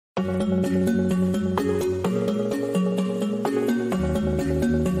My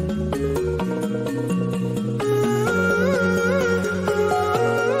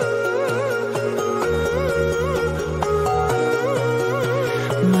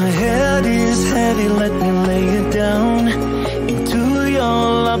head is heavy, let me lay it down. Into your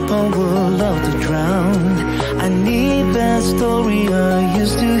lap I would love to drown. I need that story I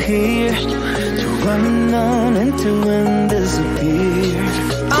used to hear, to run on into and disappear.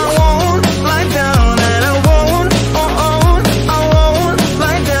 I won't lie down and I won't, I won't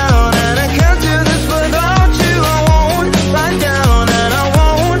lie down and I can't do this without you. I won't lie down and I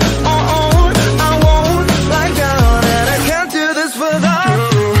won't, I won't lie down and I can't do this without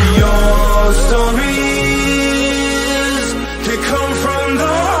you. Your stories, they come from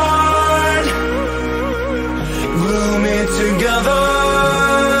the heart. Glue me together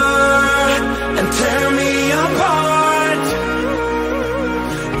and tear me apart.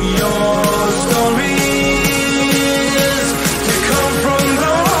 Your stories, they come from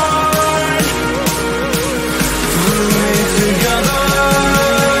the heart. Glue me together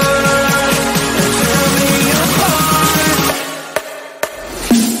and tear me apart.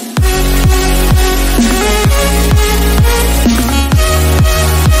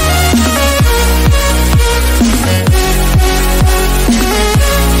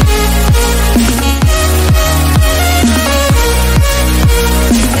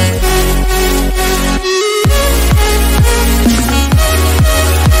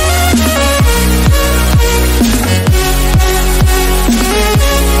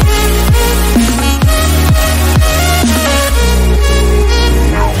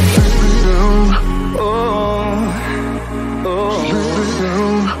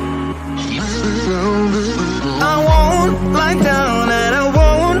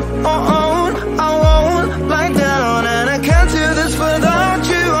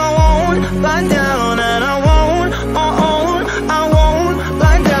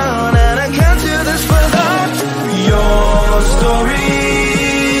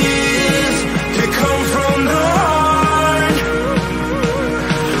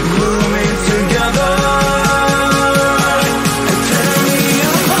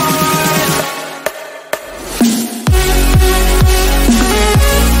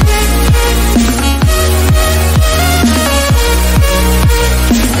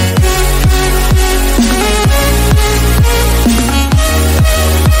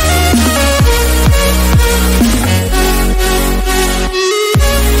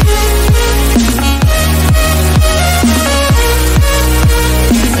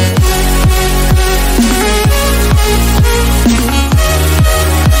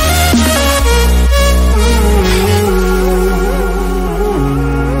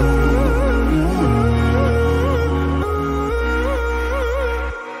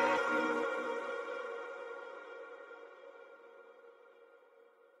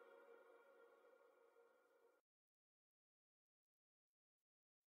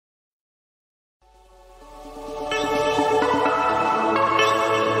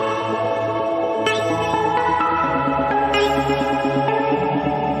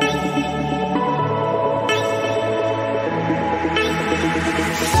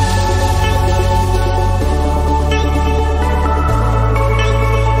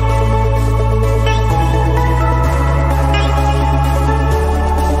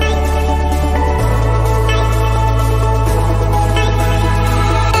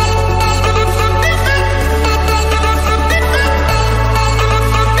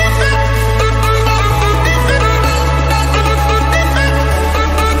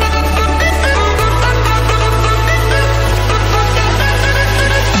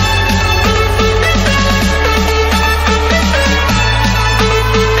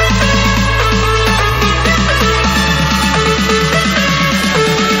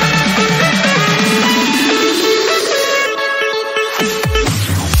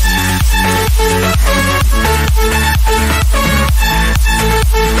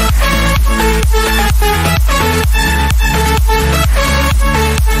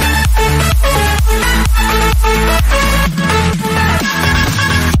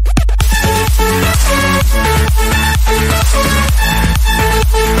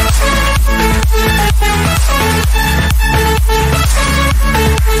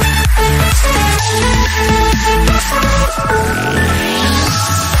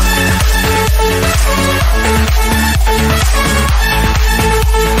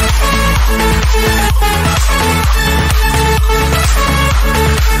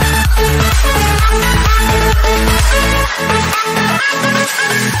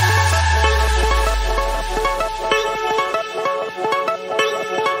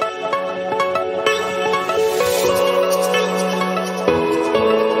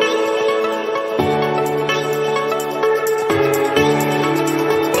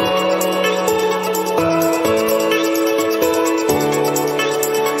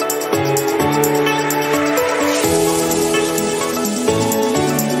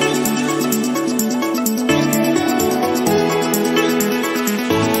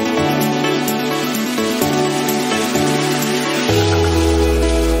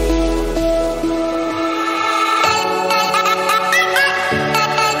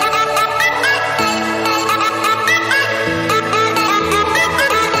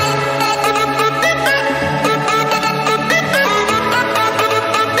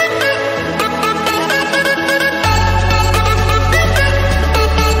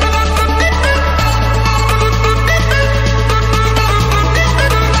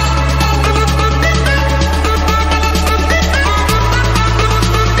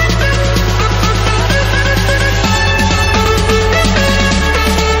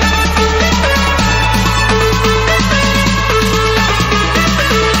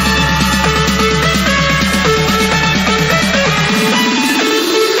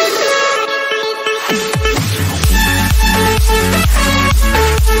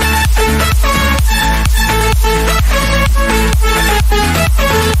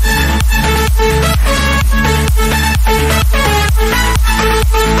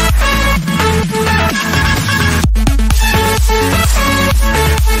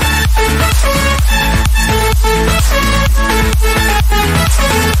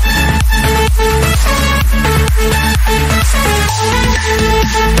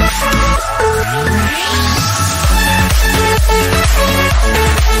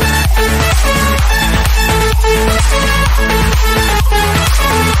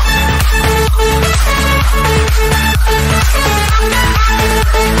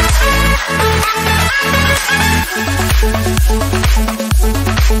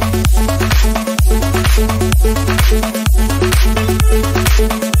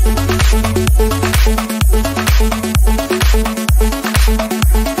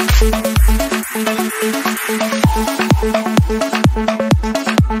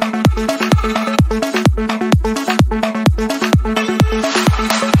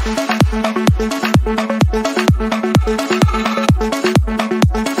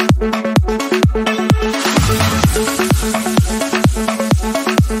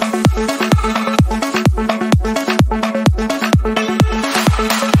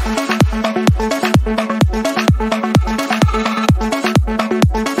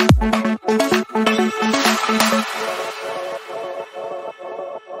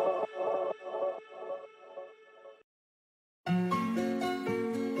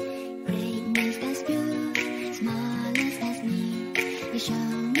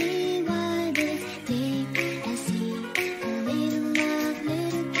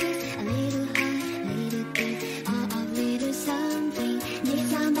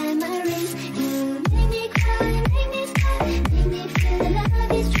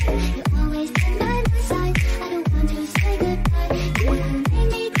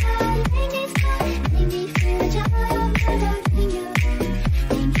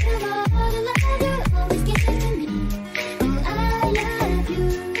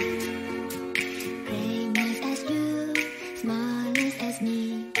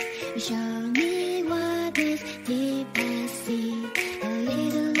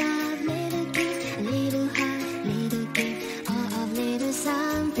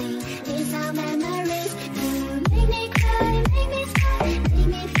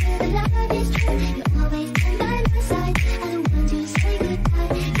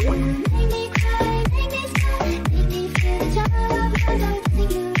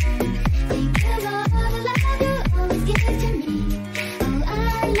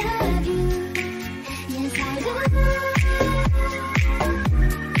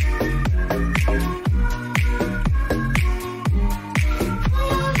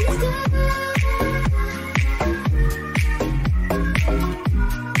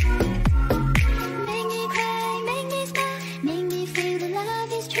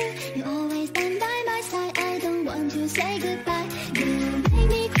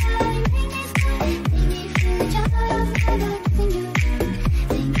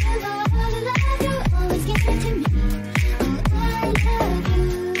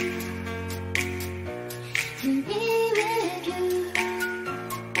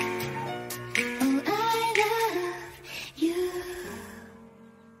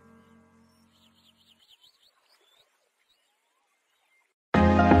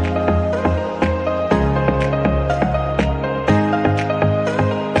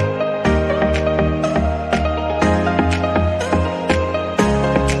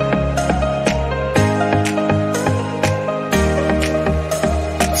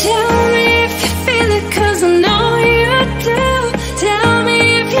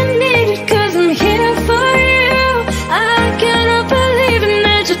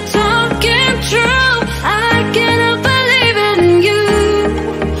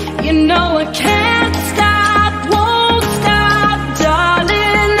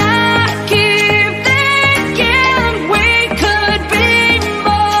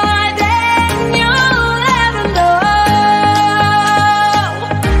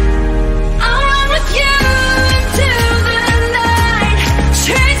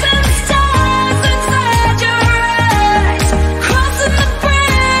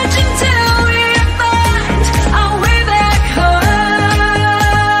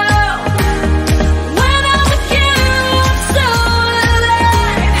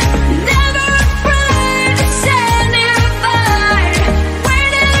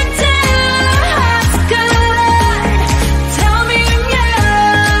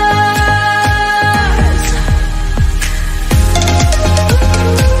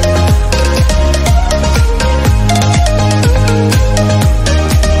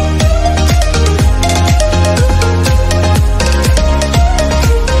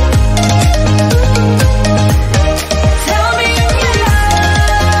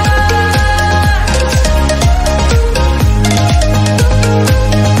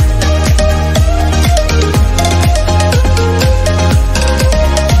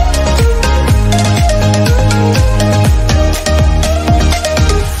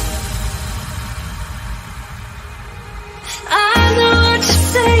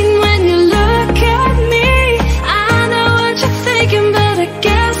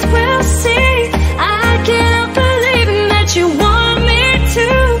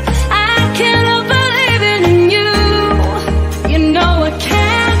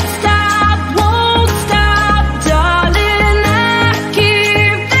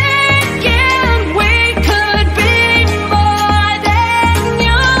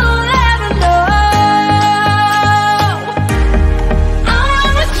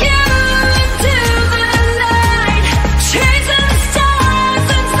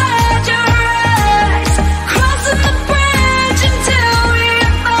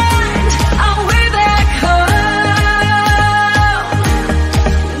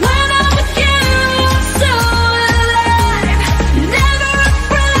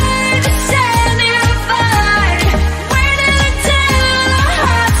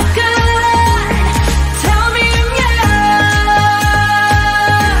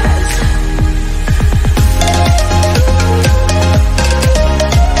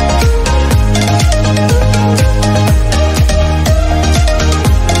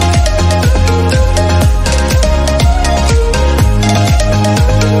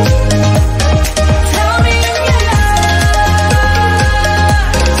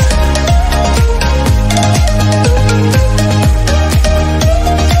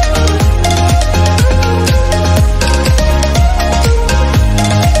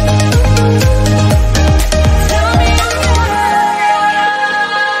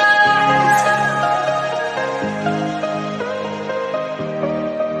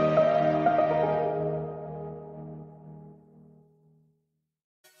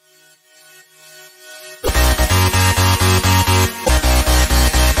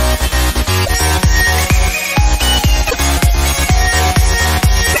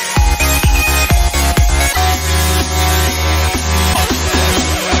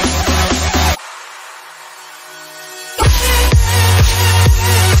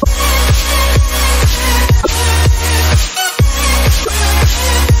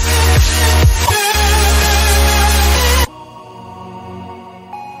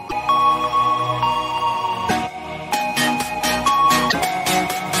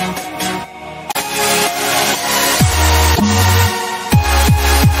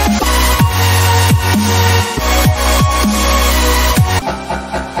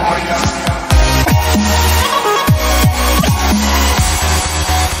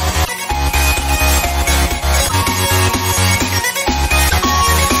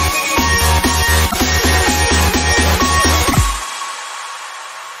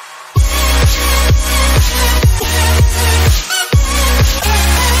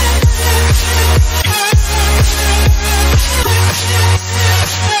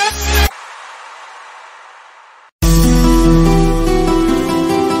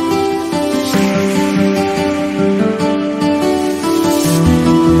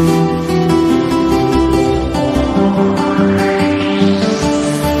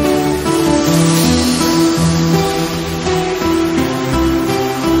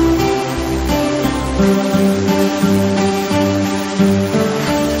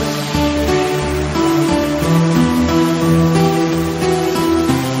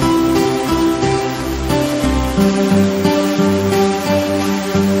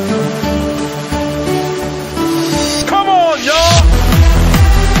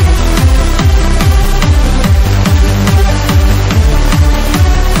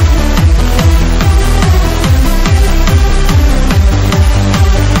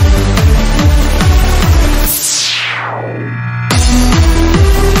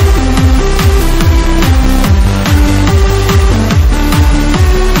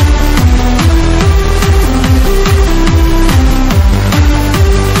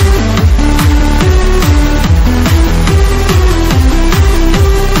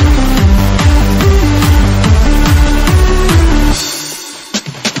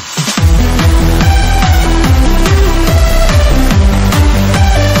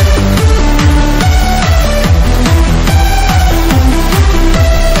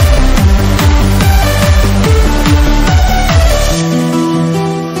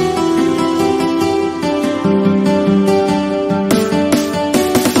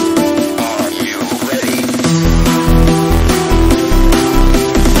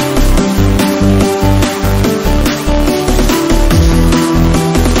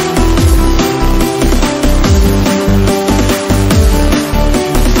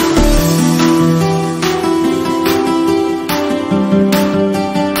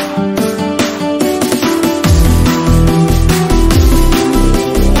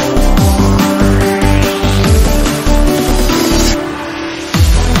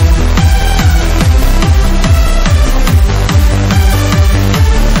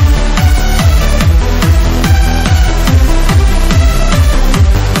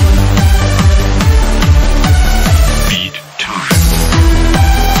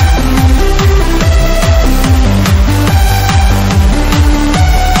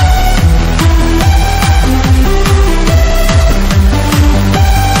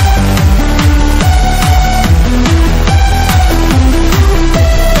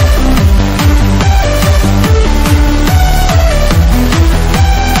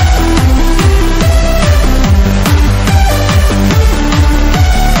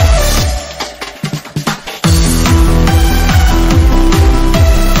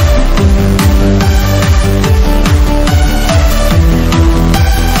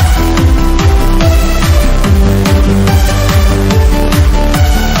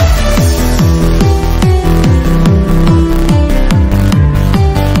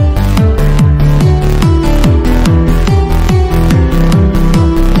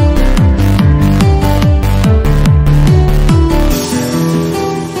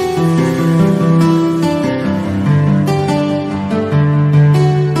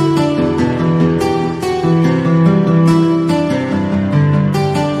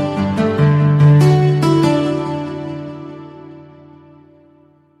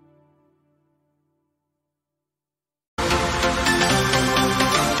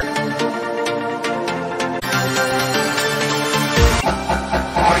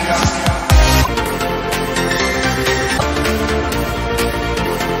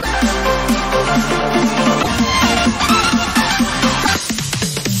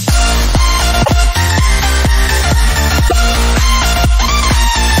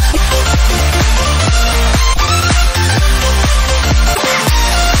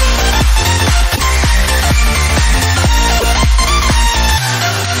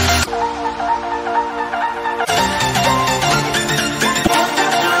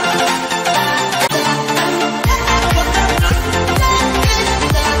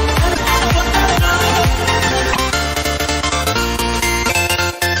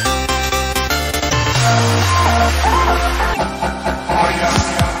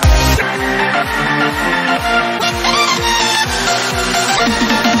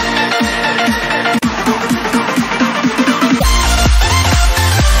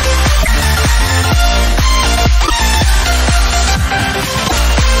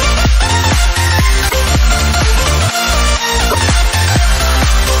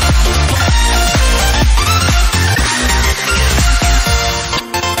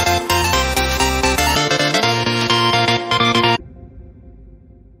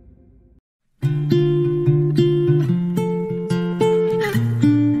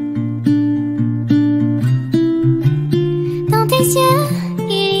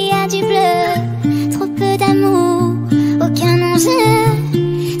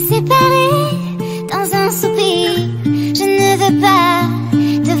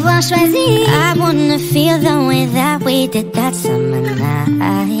 m'avoir choisi. I wanna feel the way that we did that summer night.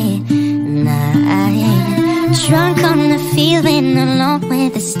 Drunk on the feeling, alone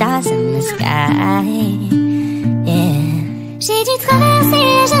with the stars in the sky. Yeah. J'ai dû traverser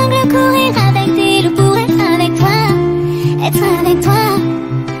la jungle, courir avec des loups pour être avec toi. Être avec toi.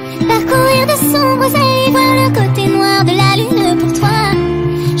 Parcourir de sombres allées, voir le côté noir de la lune pour toi.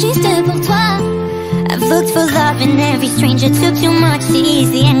 Juste pour toi. I've looked for love in every stranger, took too much to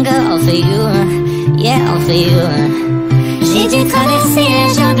ease the anger. All for you, yeah, all for you. J'ai dû traverser la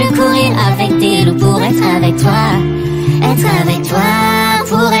jungle, courir avec des loups pour être avec toi. Être avec toi,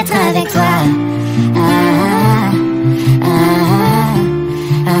 pour être avec toi. Ah, ah,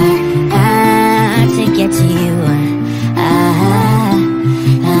 ah, ah, to get to you. Ah,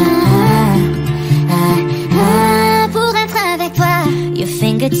 ah, ah, ah, pour être avec toi. Your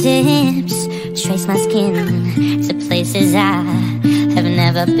fingertips trace my skin to places I have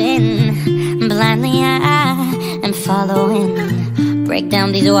never been. Blindly I am following. Break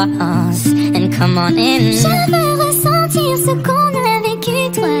down these walls and come on in. Je veux ressentir ce qu'on a vécu,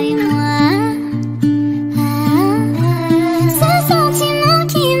 toi et moi. Ce sentiment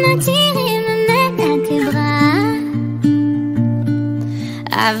qui m'attire et me mène à tes bras.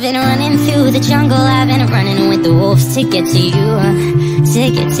 I've been running through the jungle, I've been running with the wolves to get to you,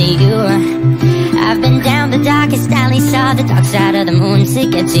 to get to you. I've been down the darkest alley, saw the dark side of the moon to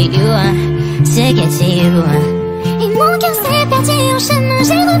get to you, to get to you. Et mon cœur s'est perdu en chemin,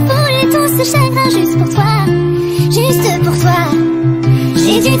 j'ai refoulé tout ce chagrin juste pour toi, juste pour toi.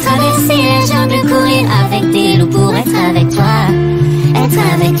 J'ai dû traverser la jungle, courir avec des loups pour être avec toi, être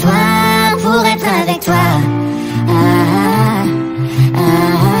avec toi, pour être avec toi. Ah, ah,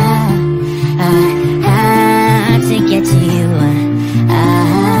 ah, ah, to get to you. Ah,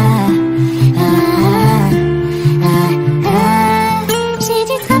 ah, ah, ah. J'ai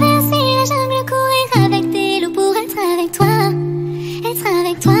dû traverser la jungle, courir avec des loups pour être avec toi, être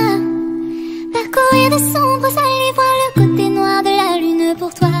avec toi. Parcourir de sombres allées, voir le côté noir de la lune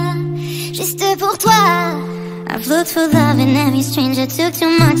pour toi, juste pour toi. I've looked for love in every stranger, took too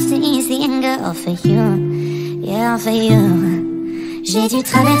much to ease the anger. All for you, yeah, all for you. J'ai dû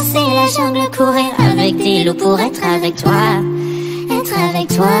traverser la jungle, courir avec des loups pour être avec toi, être avec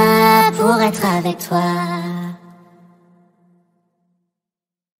toi, pour être avec toi.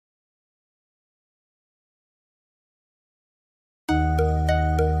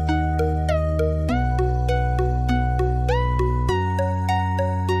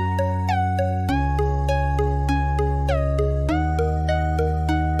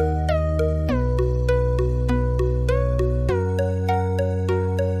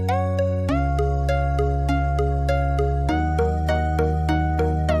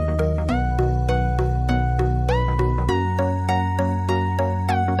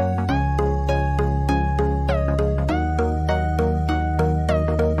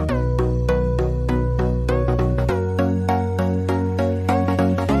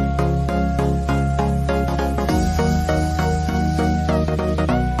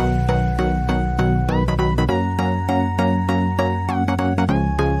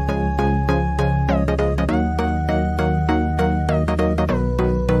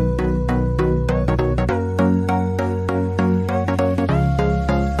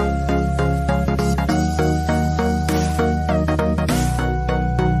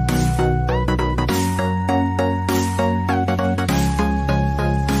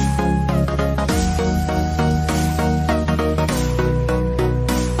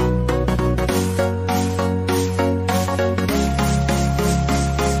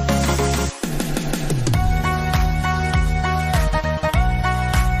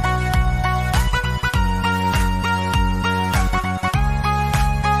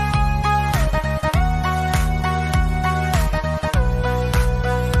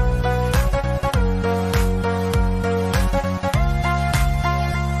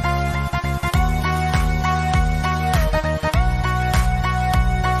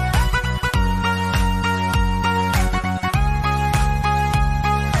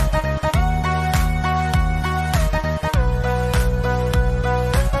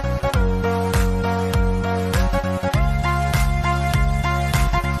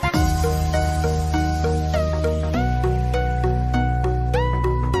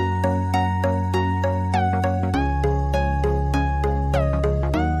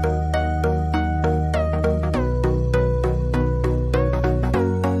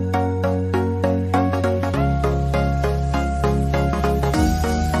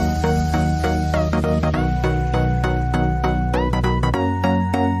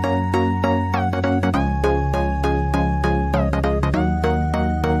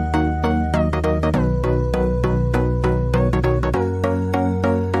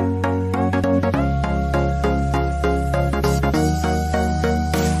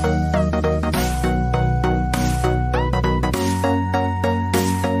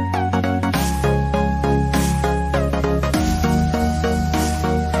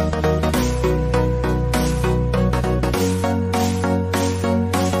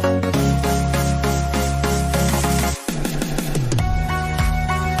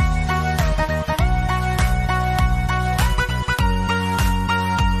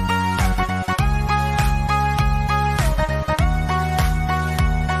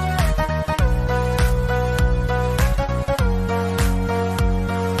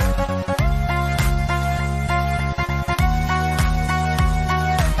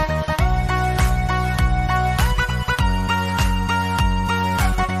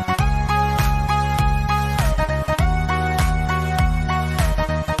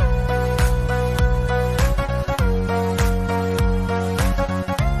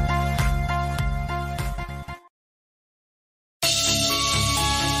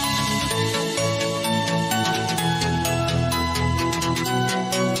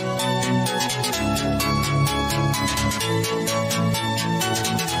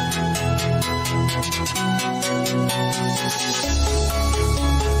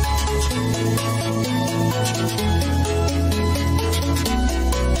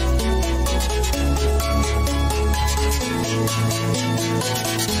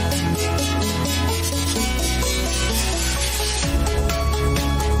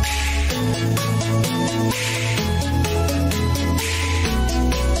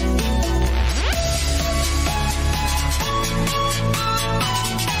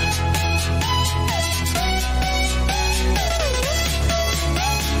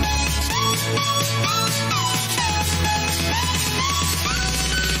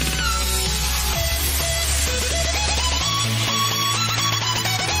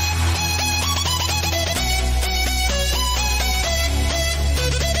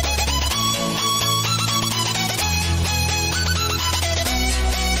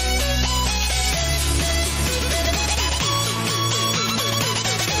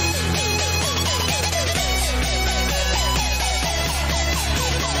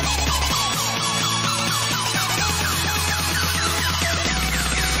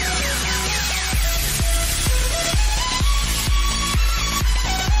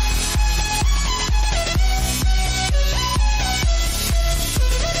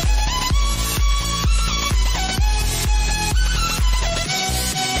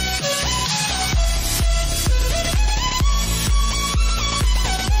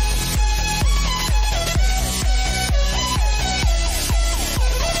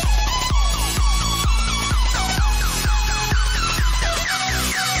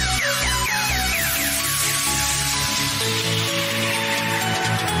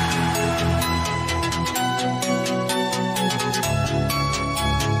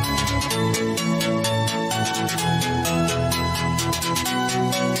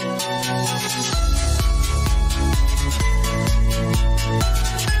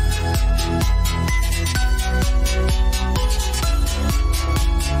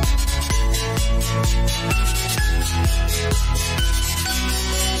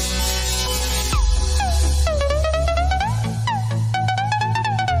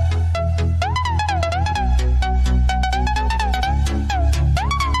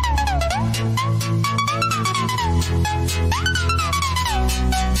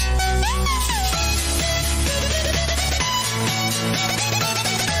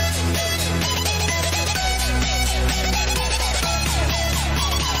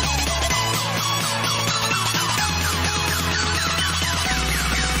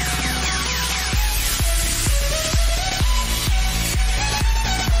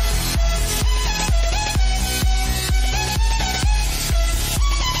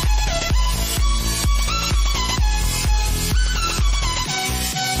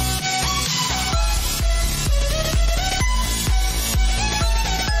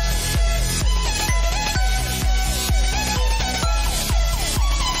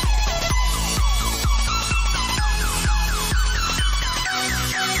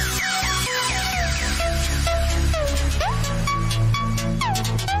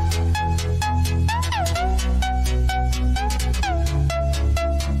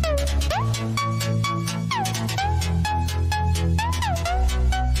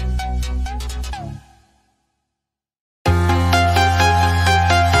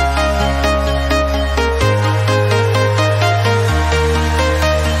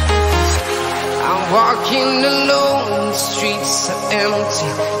 Walking alone, the streets are empty.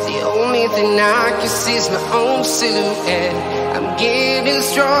 The only thing I can see is my own silhouette. I'm getting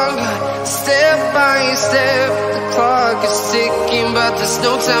stronger, step by step. The clock is ticking, but there's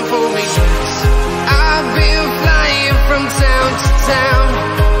no time for me. I've been flying from town to town,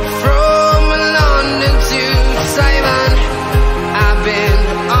 from London to Taiwan. I've been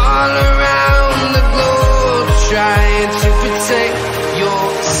all around the globe, trying to protect your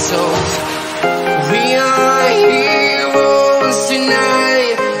soul. We are heroes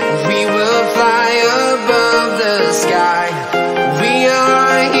tonight. We will fly above the sky. We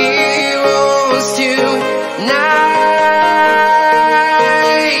are heroes tonight.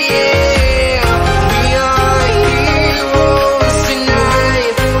 Yeah. We are heroes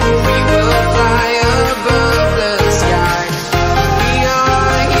tonight. We will fly above the sky. We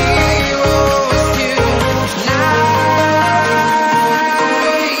are heroes tonight.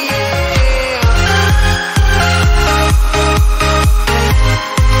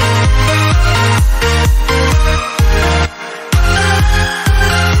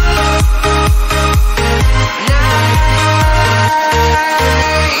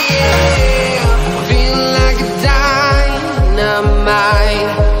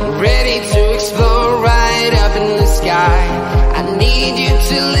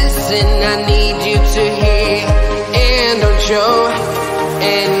 I need you to hear and don't show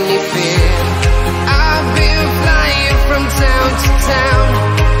any fear. I've been flying from town to town,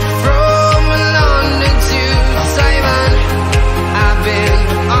 from London to Taiwan. I've been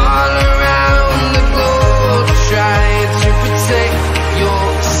all around the globe, trying to protect your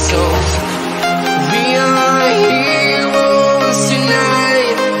soul. We are heroes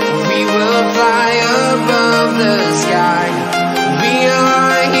tonight. We will fly above the sky. We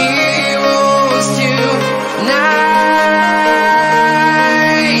are heroes tonight.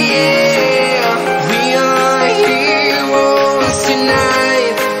 Yeah. We are heroes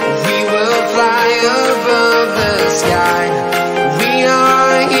tonight. We will fly above the sky. We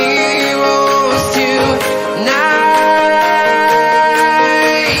are heroes tonight.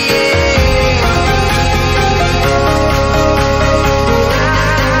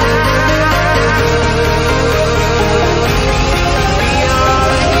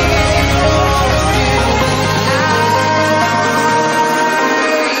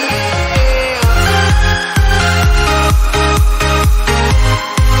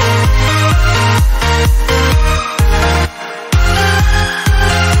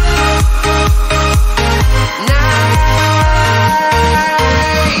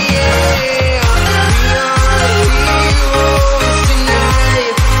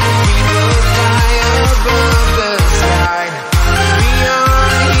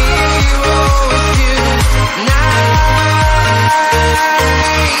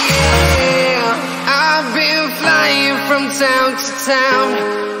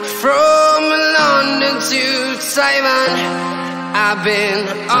 I've been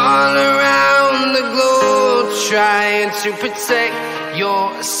all around the globe, trying to protect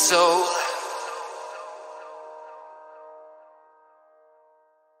your soul.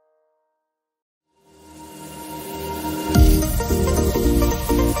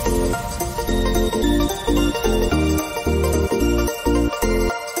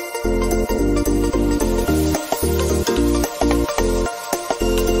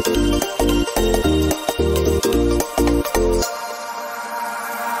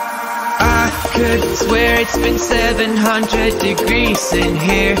 Could swear it's been 700 degrees in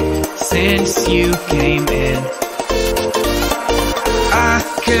here since you came in. I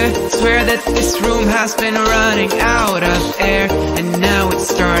could swear that this room has been running out of air, and now it's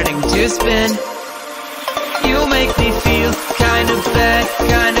starting to spin. You make me feel kinda bad,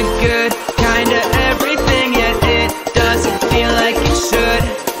 kinda good, kinda everything, yet it doesn't feel like it should.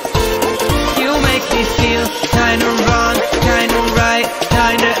 You make me feel kinda wrong, kinda right,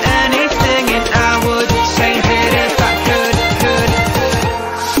 kinda anything, and I would change it if I could.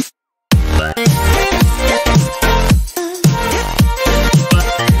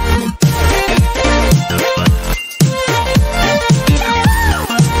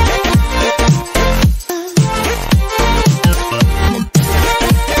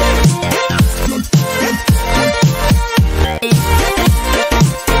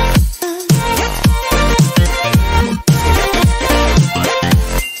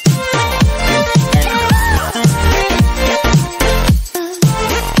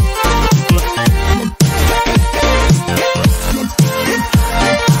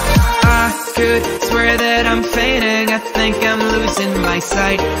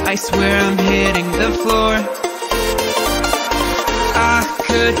 I swear I'm hitting the floor. I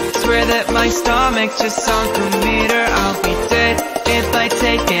could swear that my stomach just sunk a meter. I'll be dead if I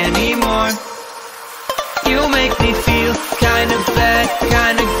take any more. You make me feel kinda bad,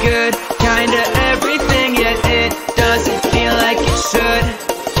 kinda good, kinda everything, yet it doesn't feel like it should.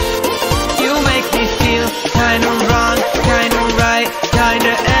 You make me feel kinda wrong, kinda right,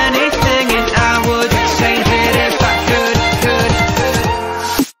 kinda anything, and I would change it if I could.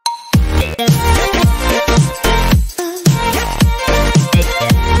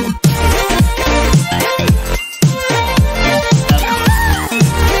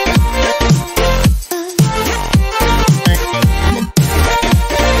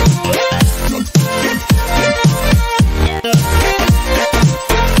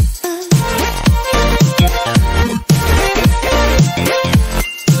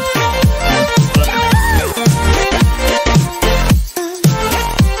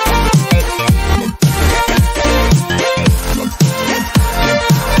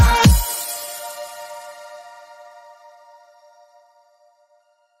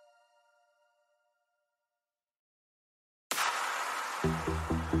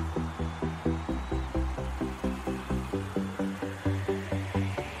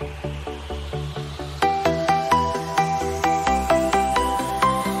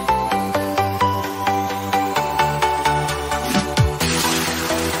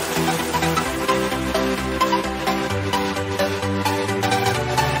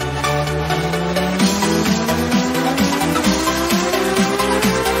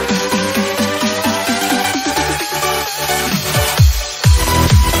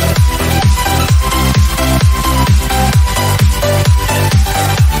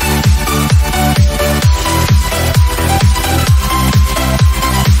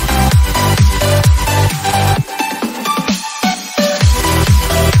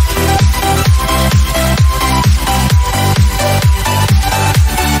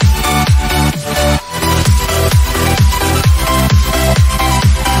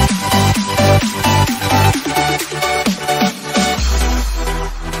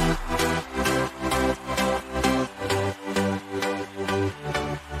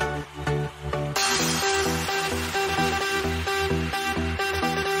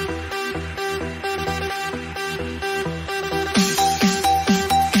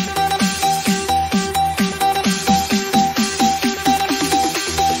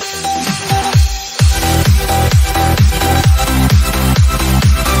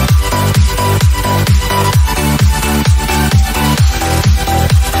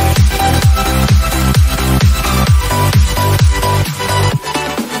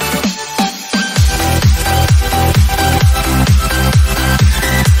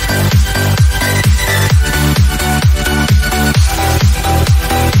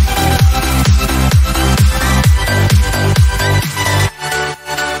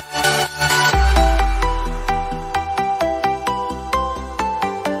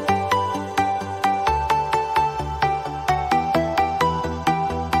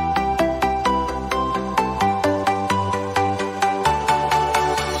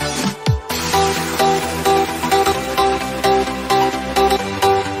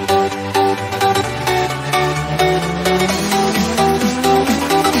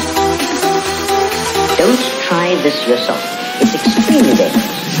 this yourself. It's extremely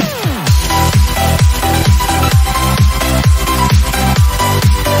dangerous.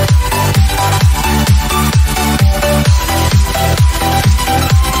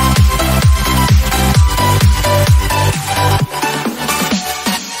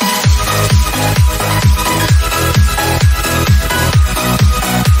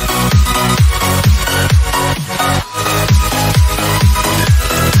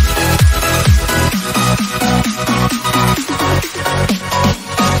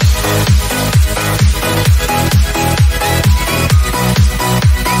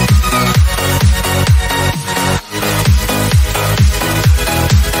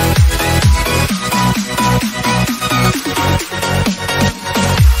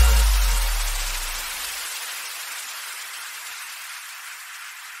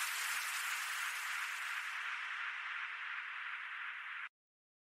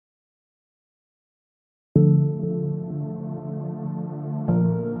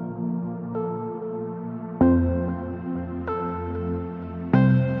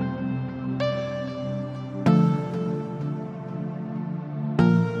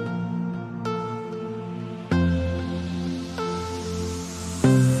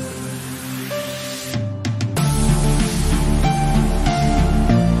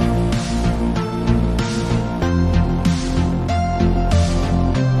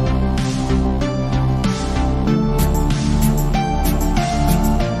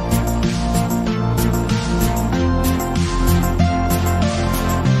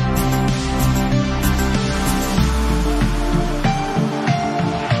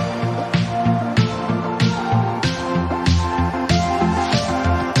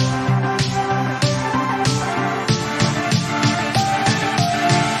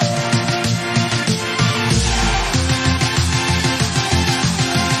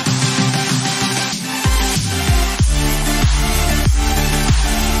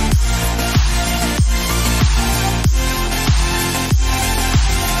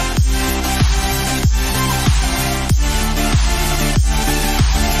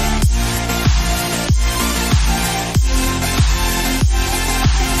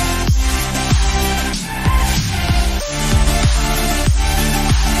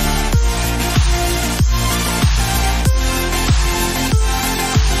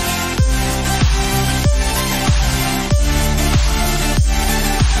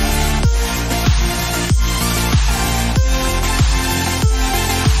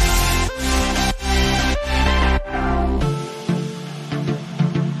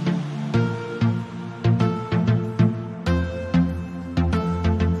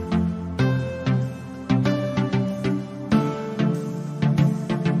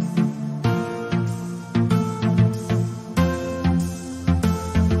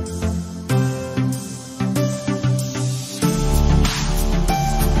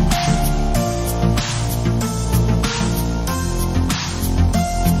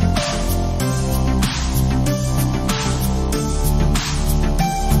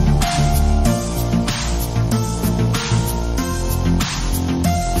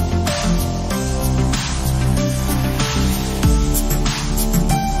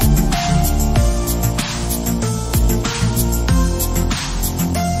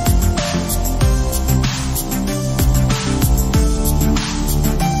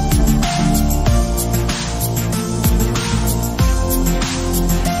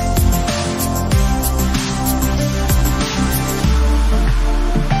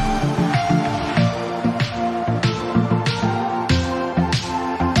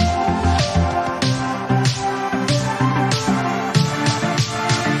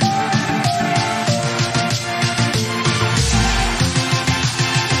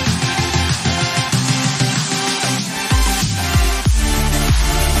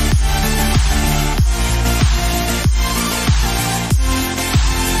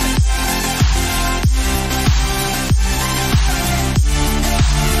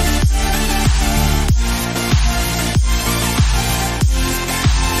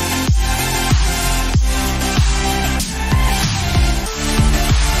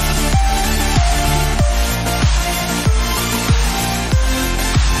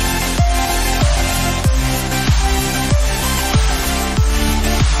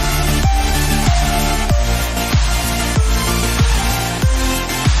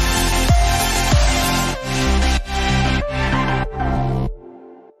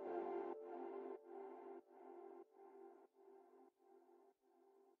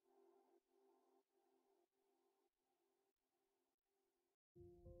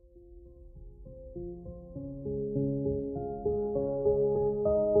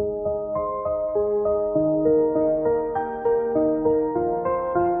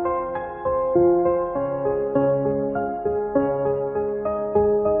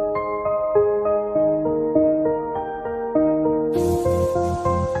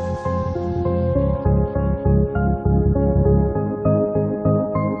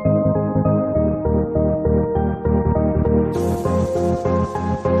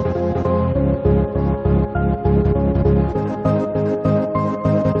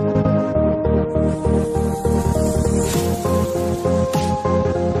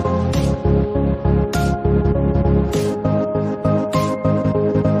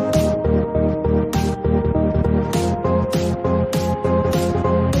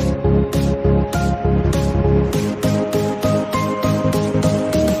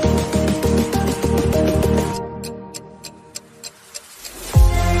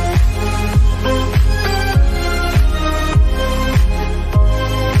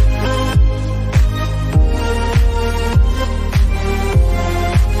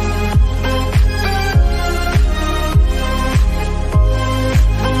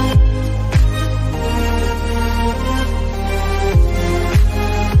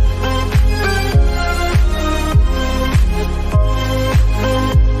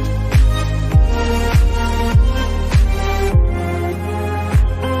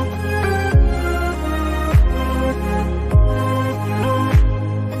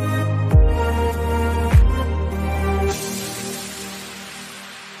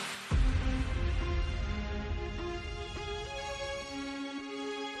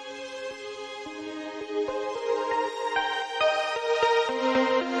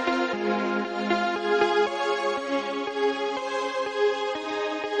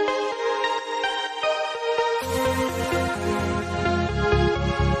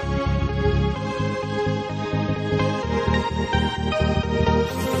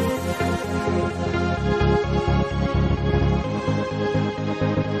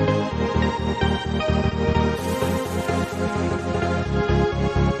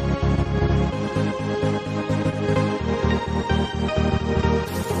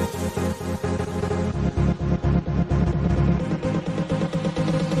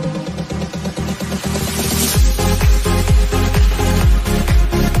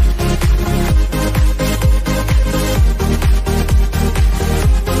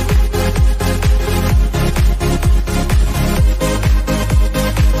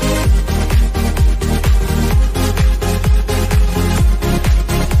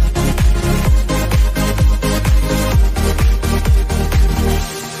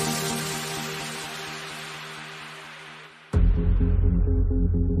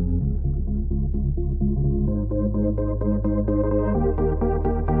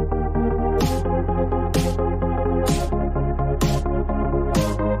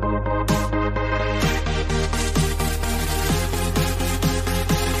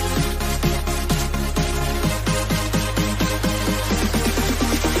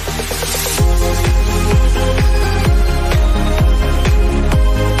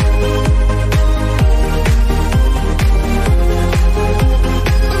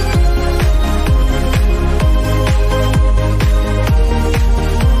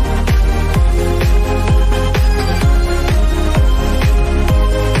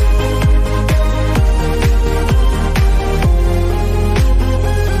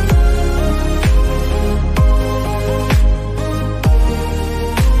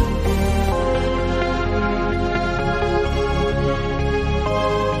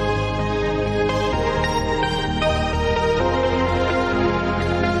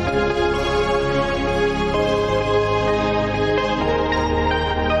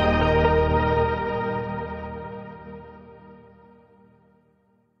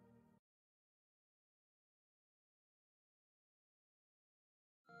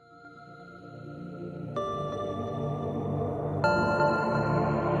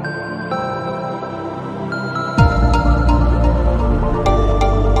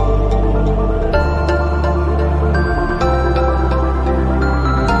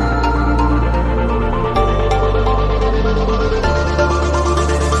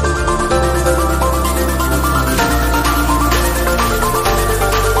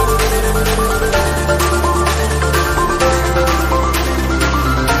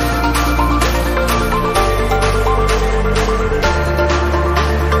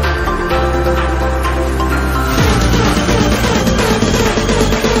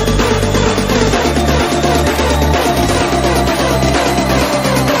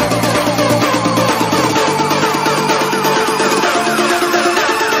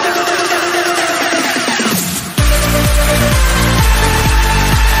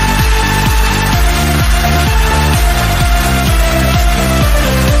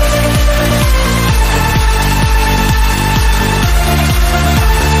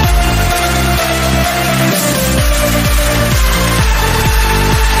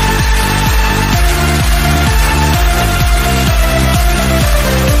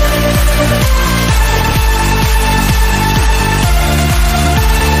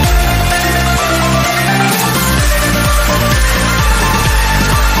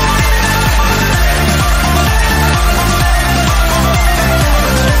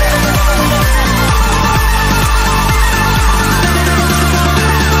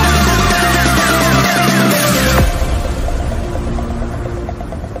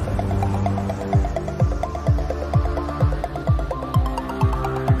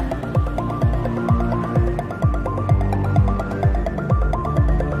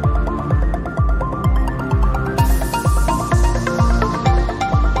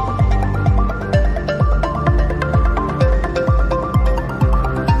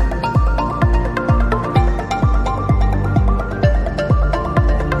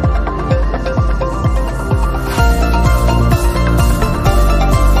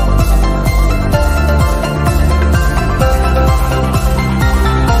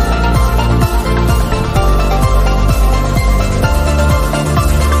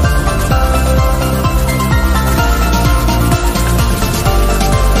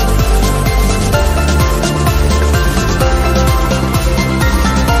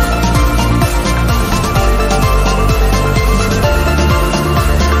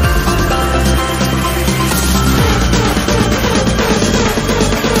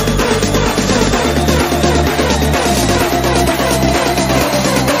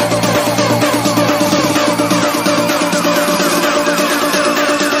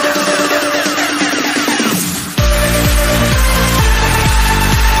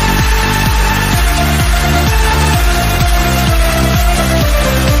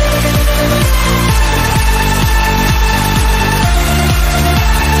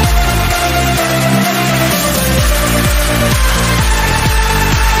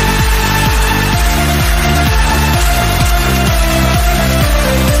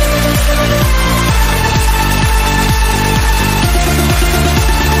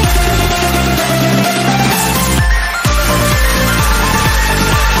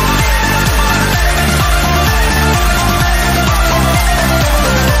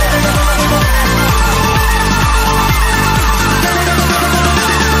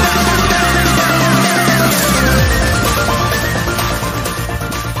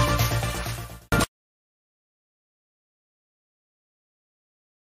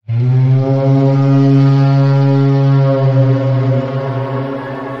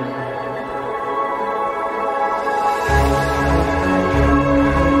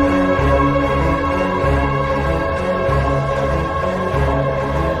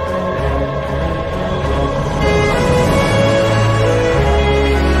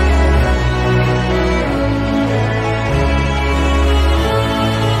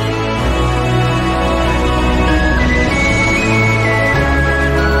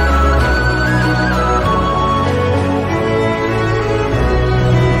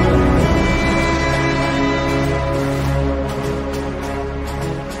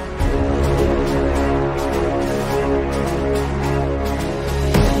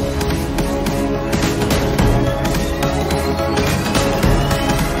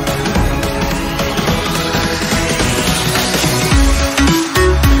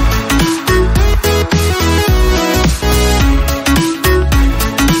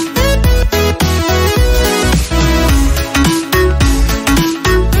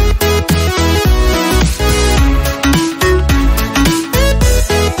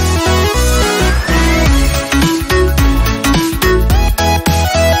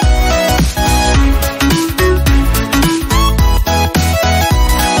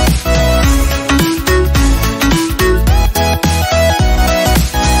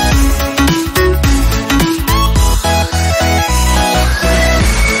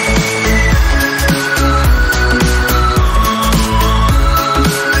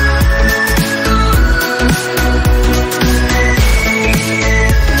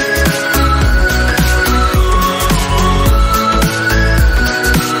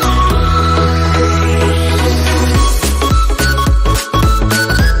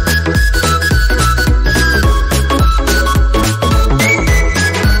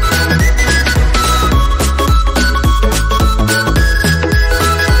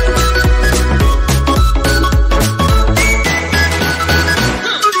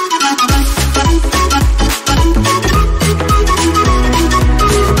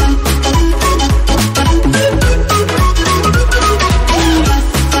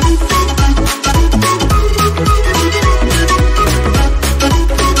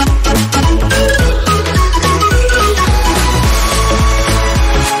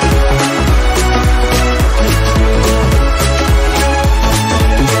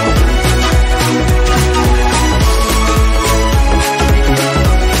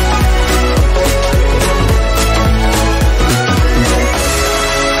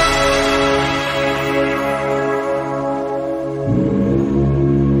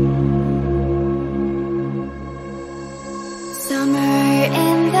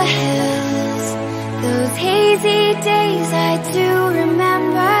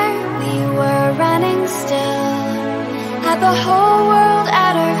 still, had the whole world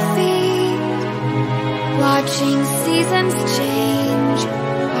at our feet, watching seasons change.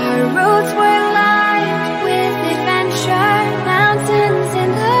 Our roads were lined with adventure, mountains in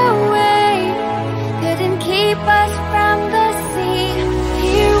the way couldn't keep us from the sea.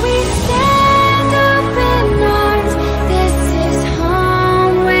 Here we stand, open arms. This is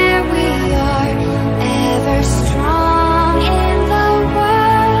home where we are, ever strong in the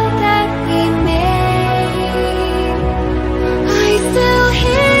world that we made. I still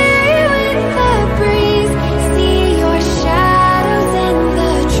hear you in the breeze, see your shadows in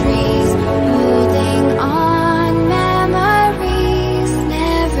the trees, holding on, memories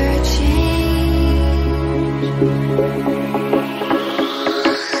never change.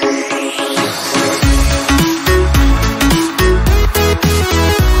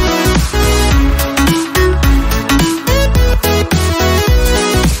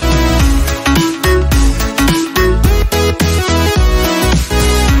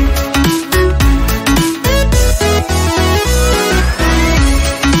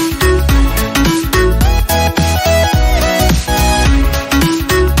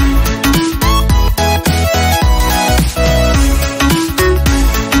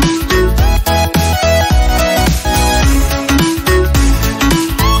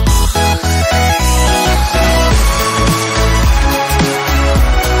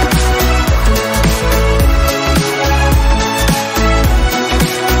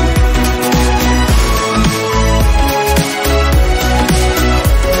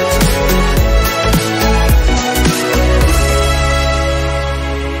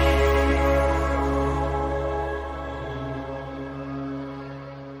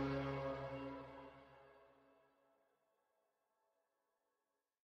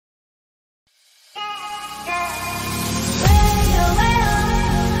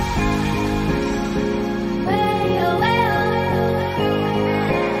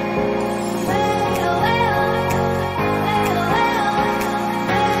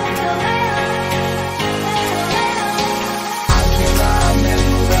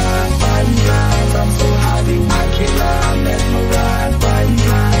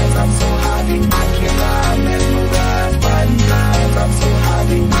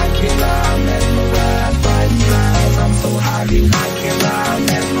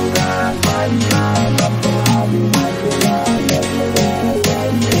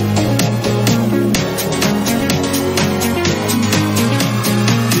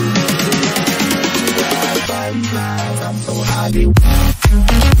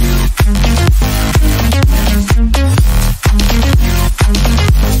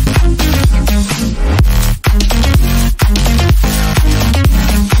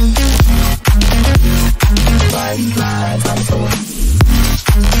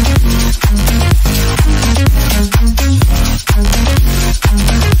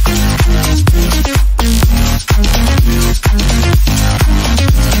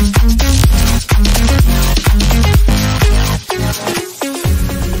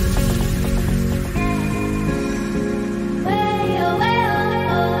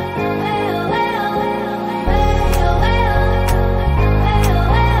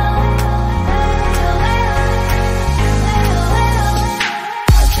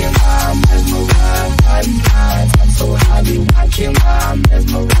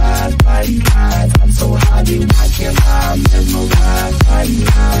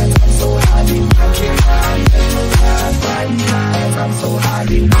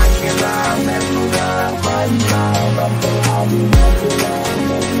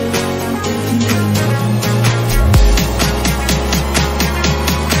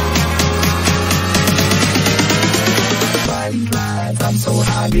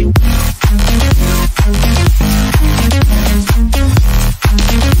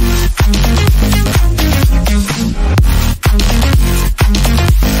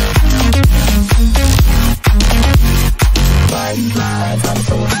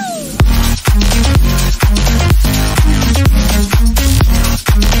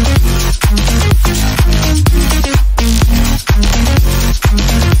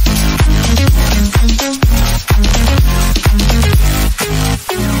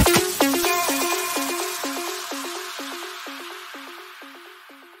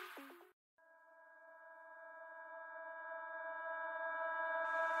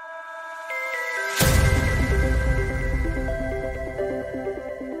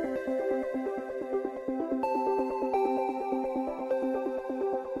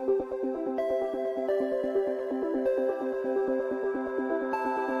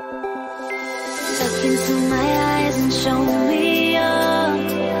 Look into my eyes and show me your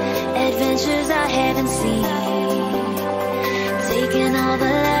adventure. adventures I haven't seen, taking all the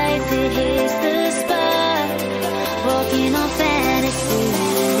light that hits the spot, walking on fantasy.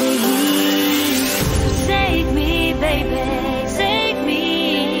 Take me, baby, take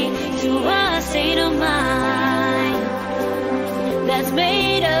me to a state of mind that's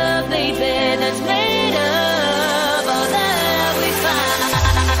made up, baby, that's made up all that we find.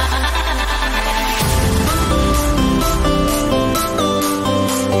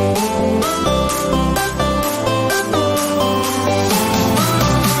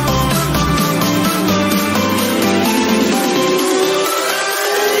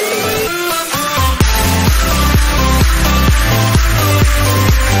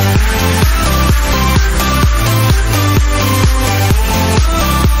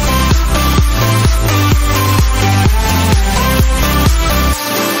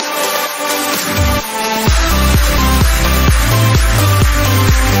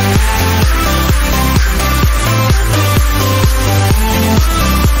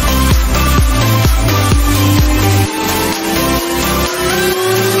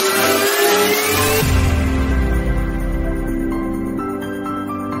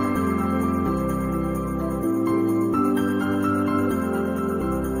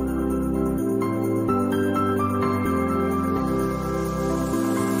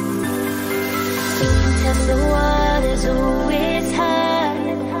 The water's always high.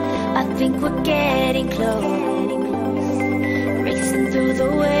 I think we're getting close. Racing through the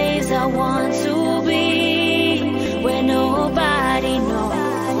waves, I want to be where nobody knows.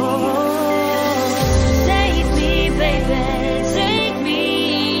 Take me, baby, take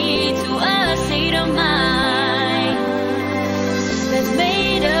me to a state of mind that's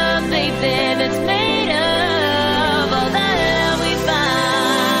made up, baby, that's made up all that we find.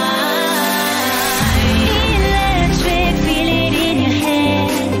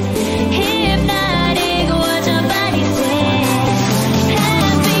 Hypnotic, what your body says.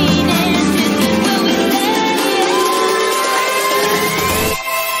 Happiness, this is what we say.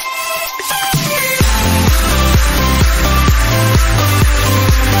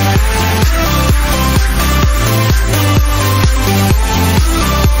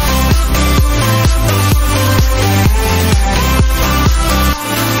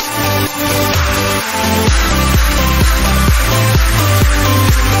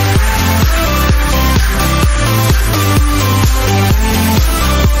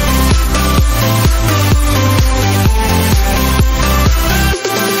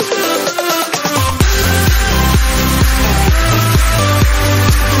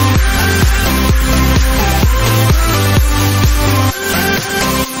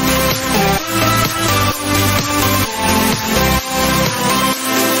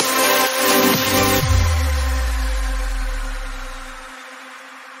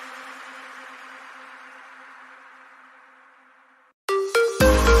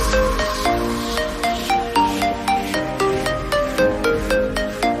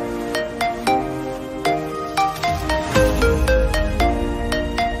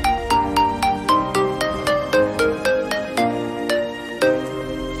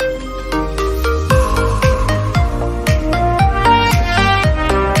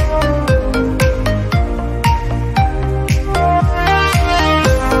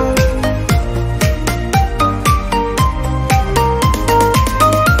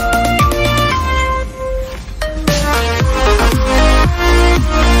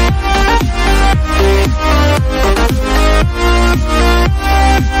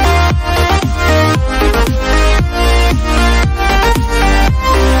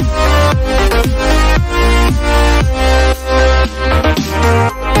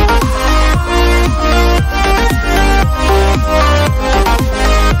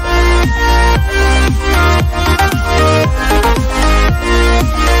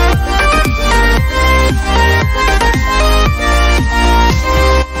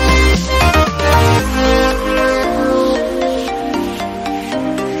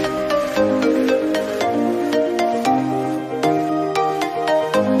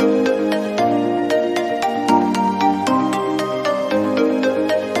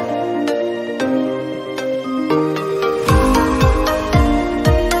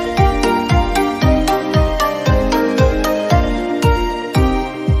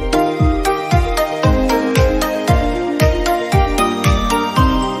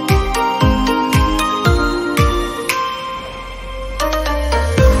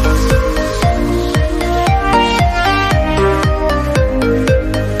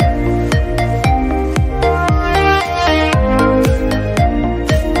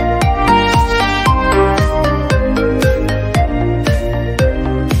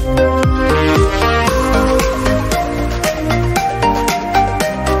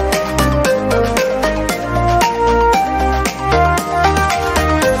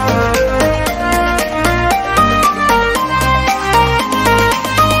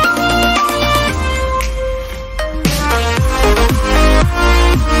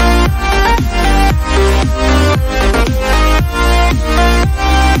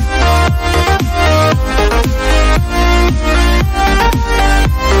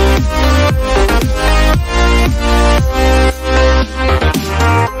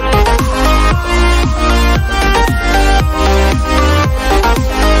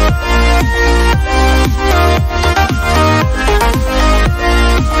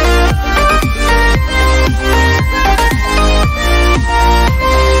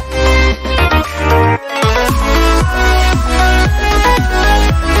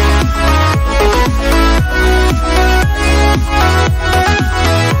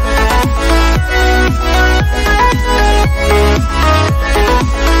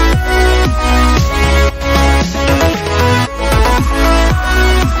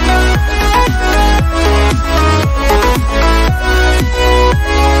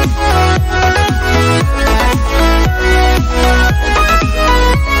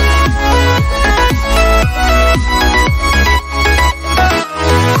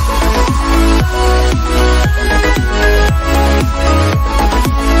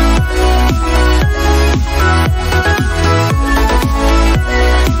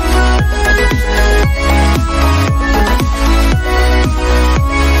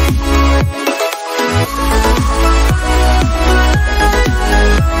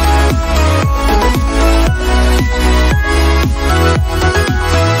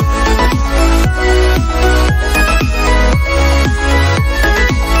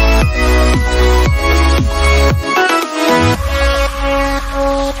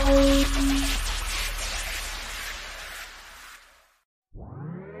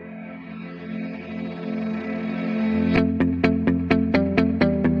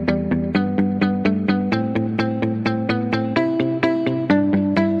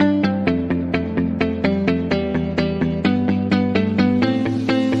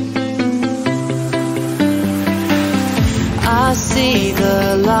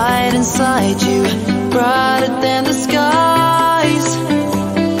 brighter than the skies.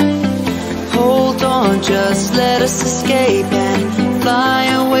 Hold on, just let us escape and fly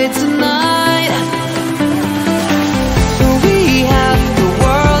away tonight. We have the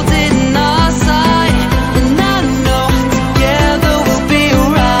world in our sight, and I know together we'll be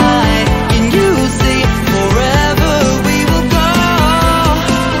right. Can you see forever we will go?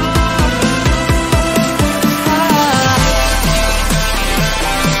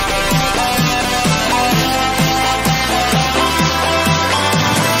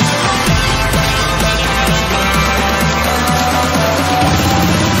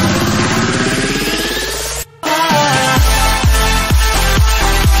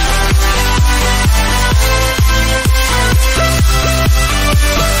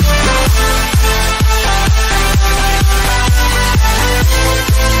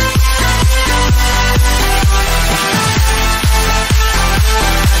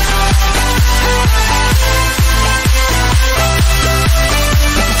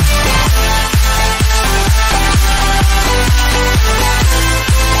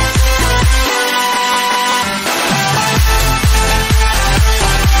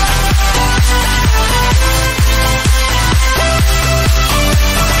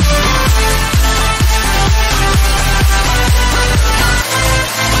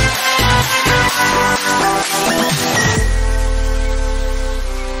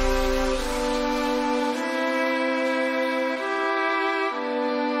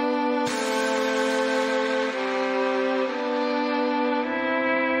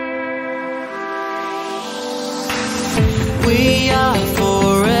 We are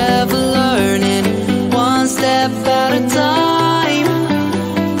forever learning, one step at a time.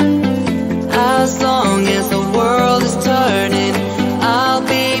 As long as the world is turning, I'll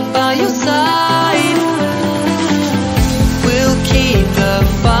be by your side. We'll keep the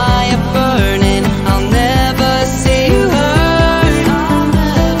fire burning, I'll never see you hurt.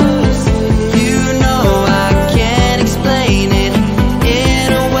 You know I can't explain it in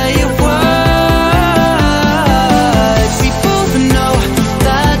a way of words. We both know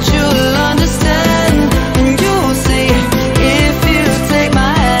that you'll understand, and you'll see if you take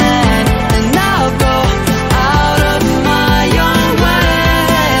my hand, and I'll go out of my own way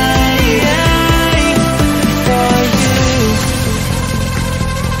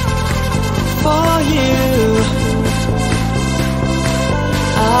for you.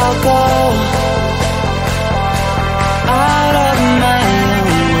 I'll go out of my own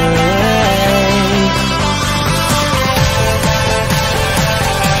way.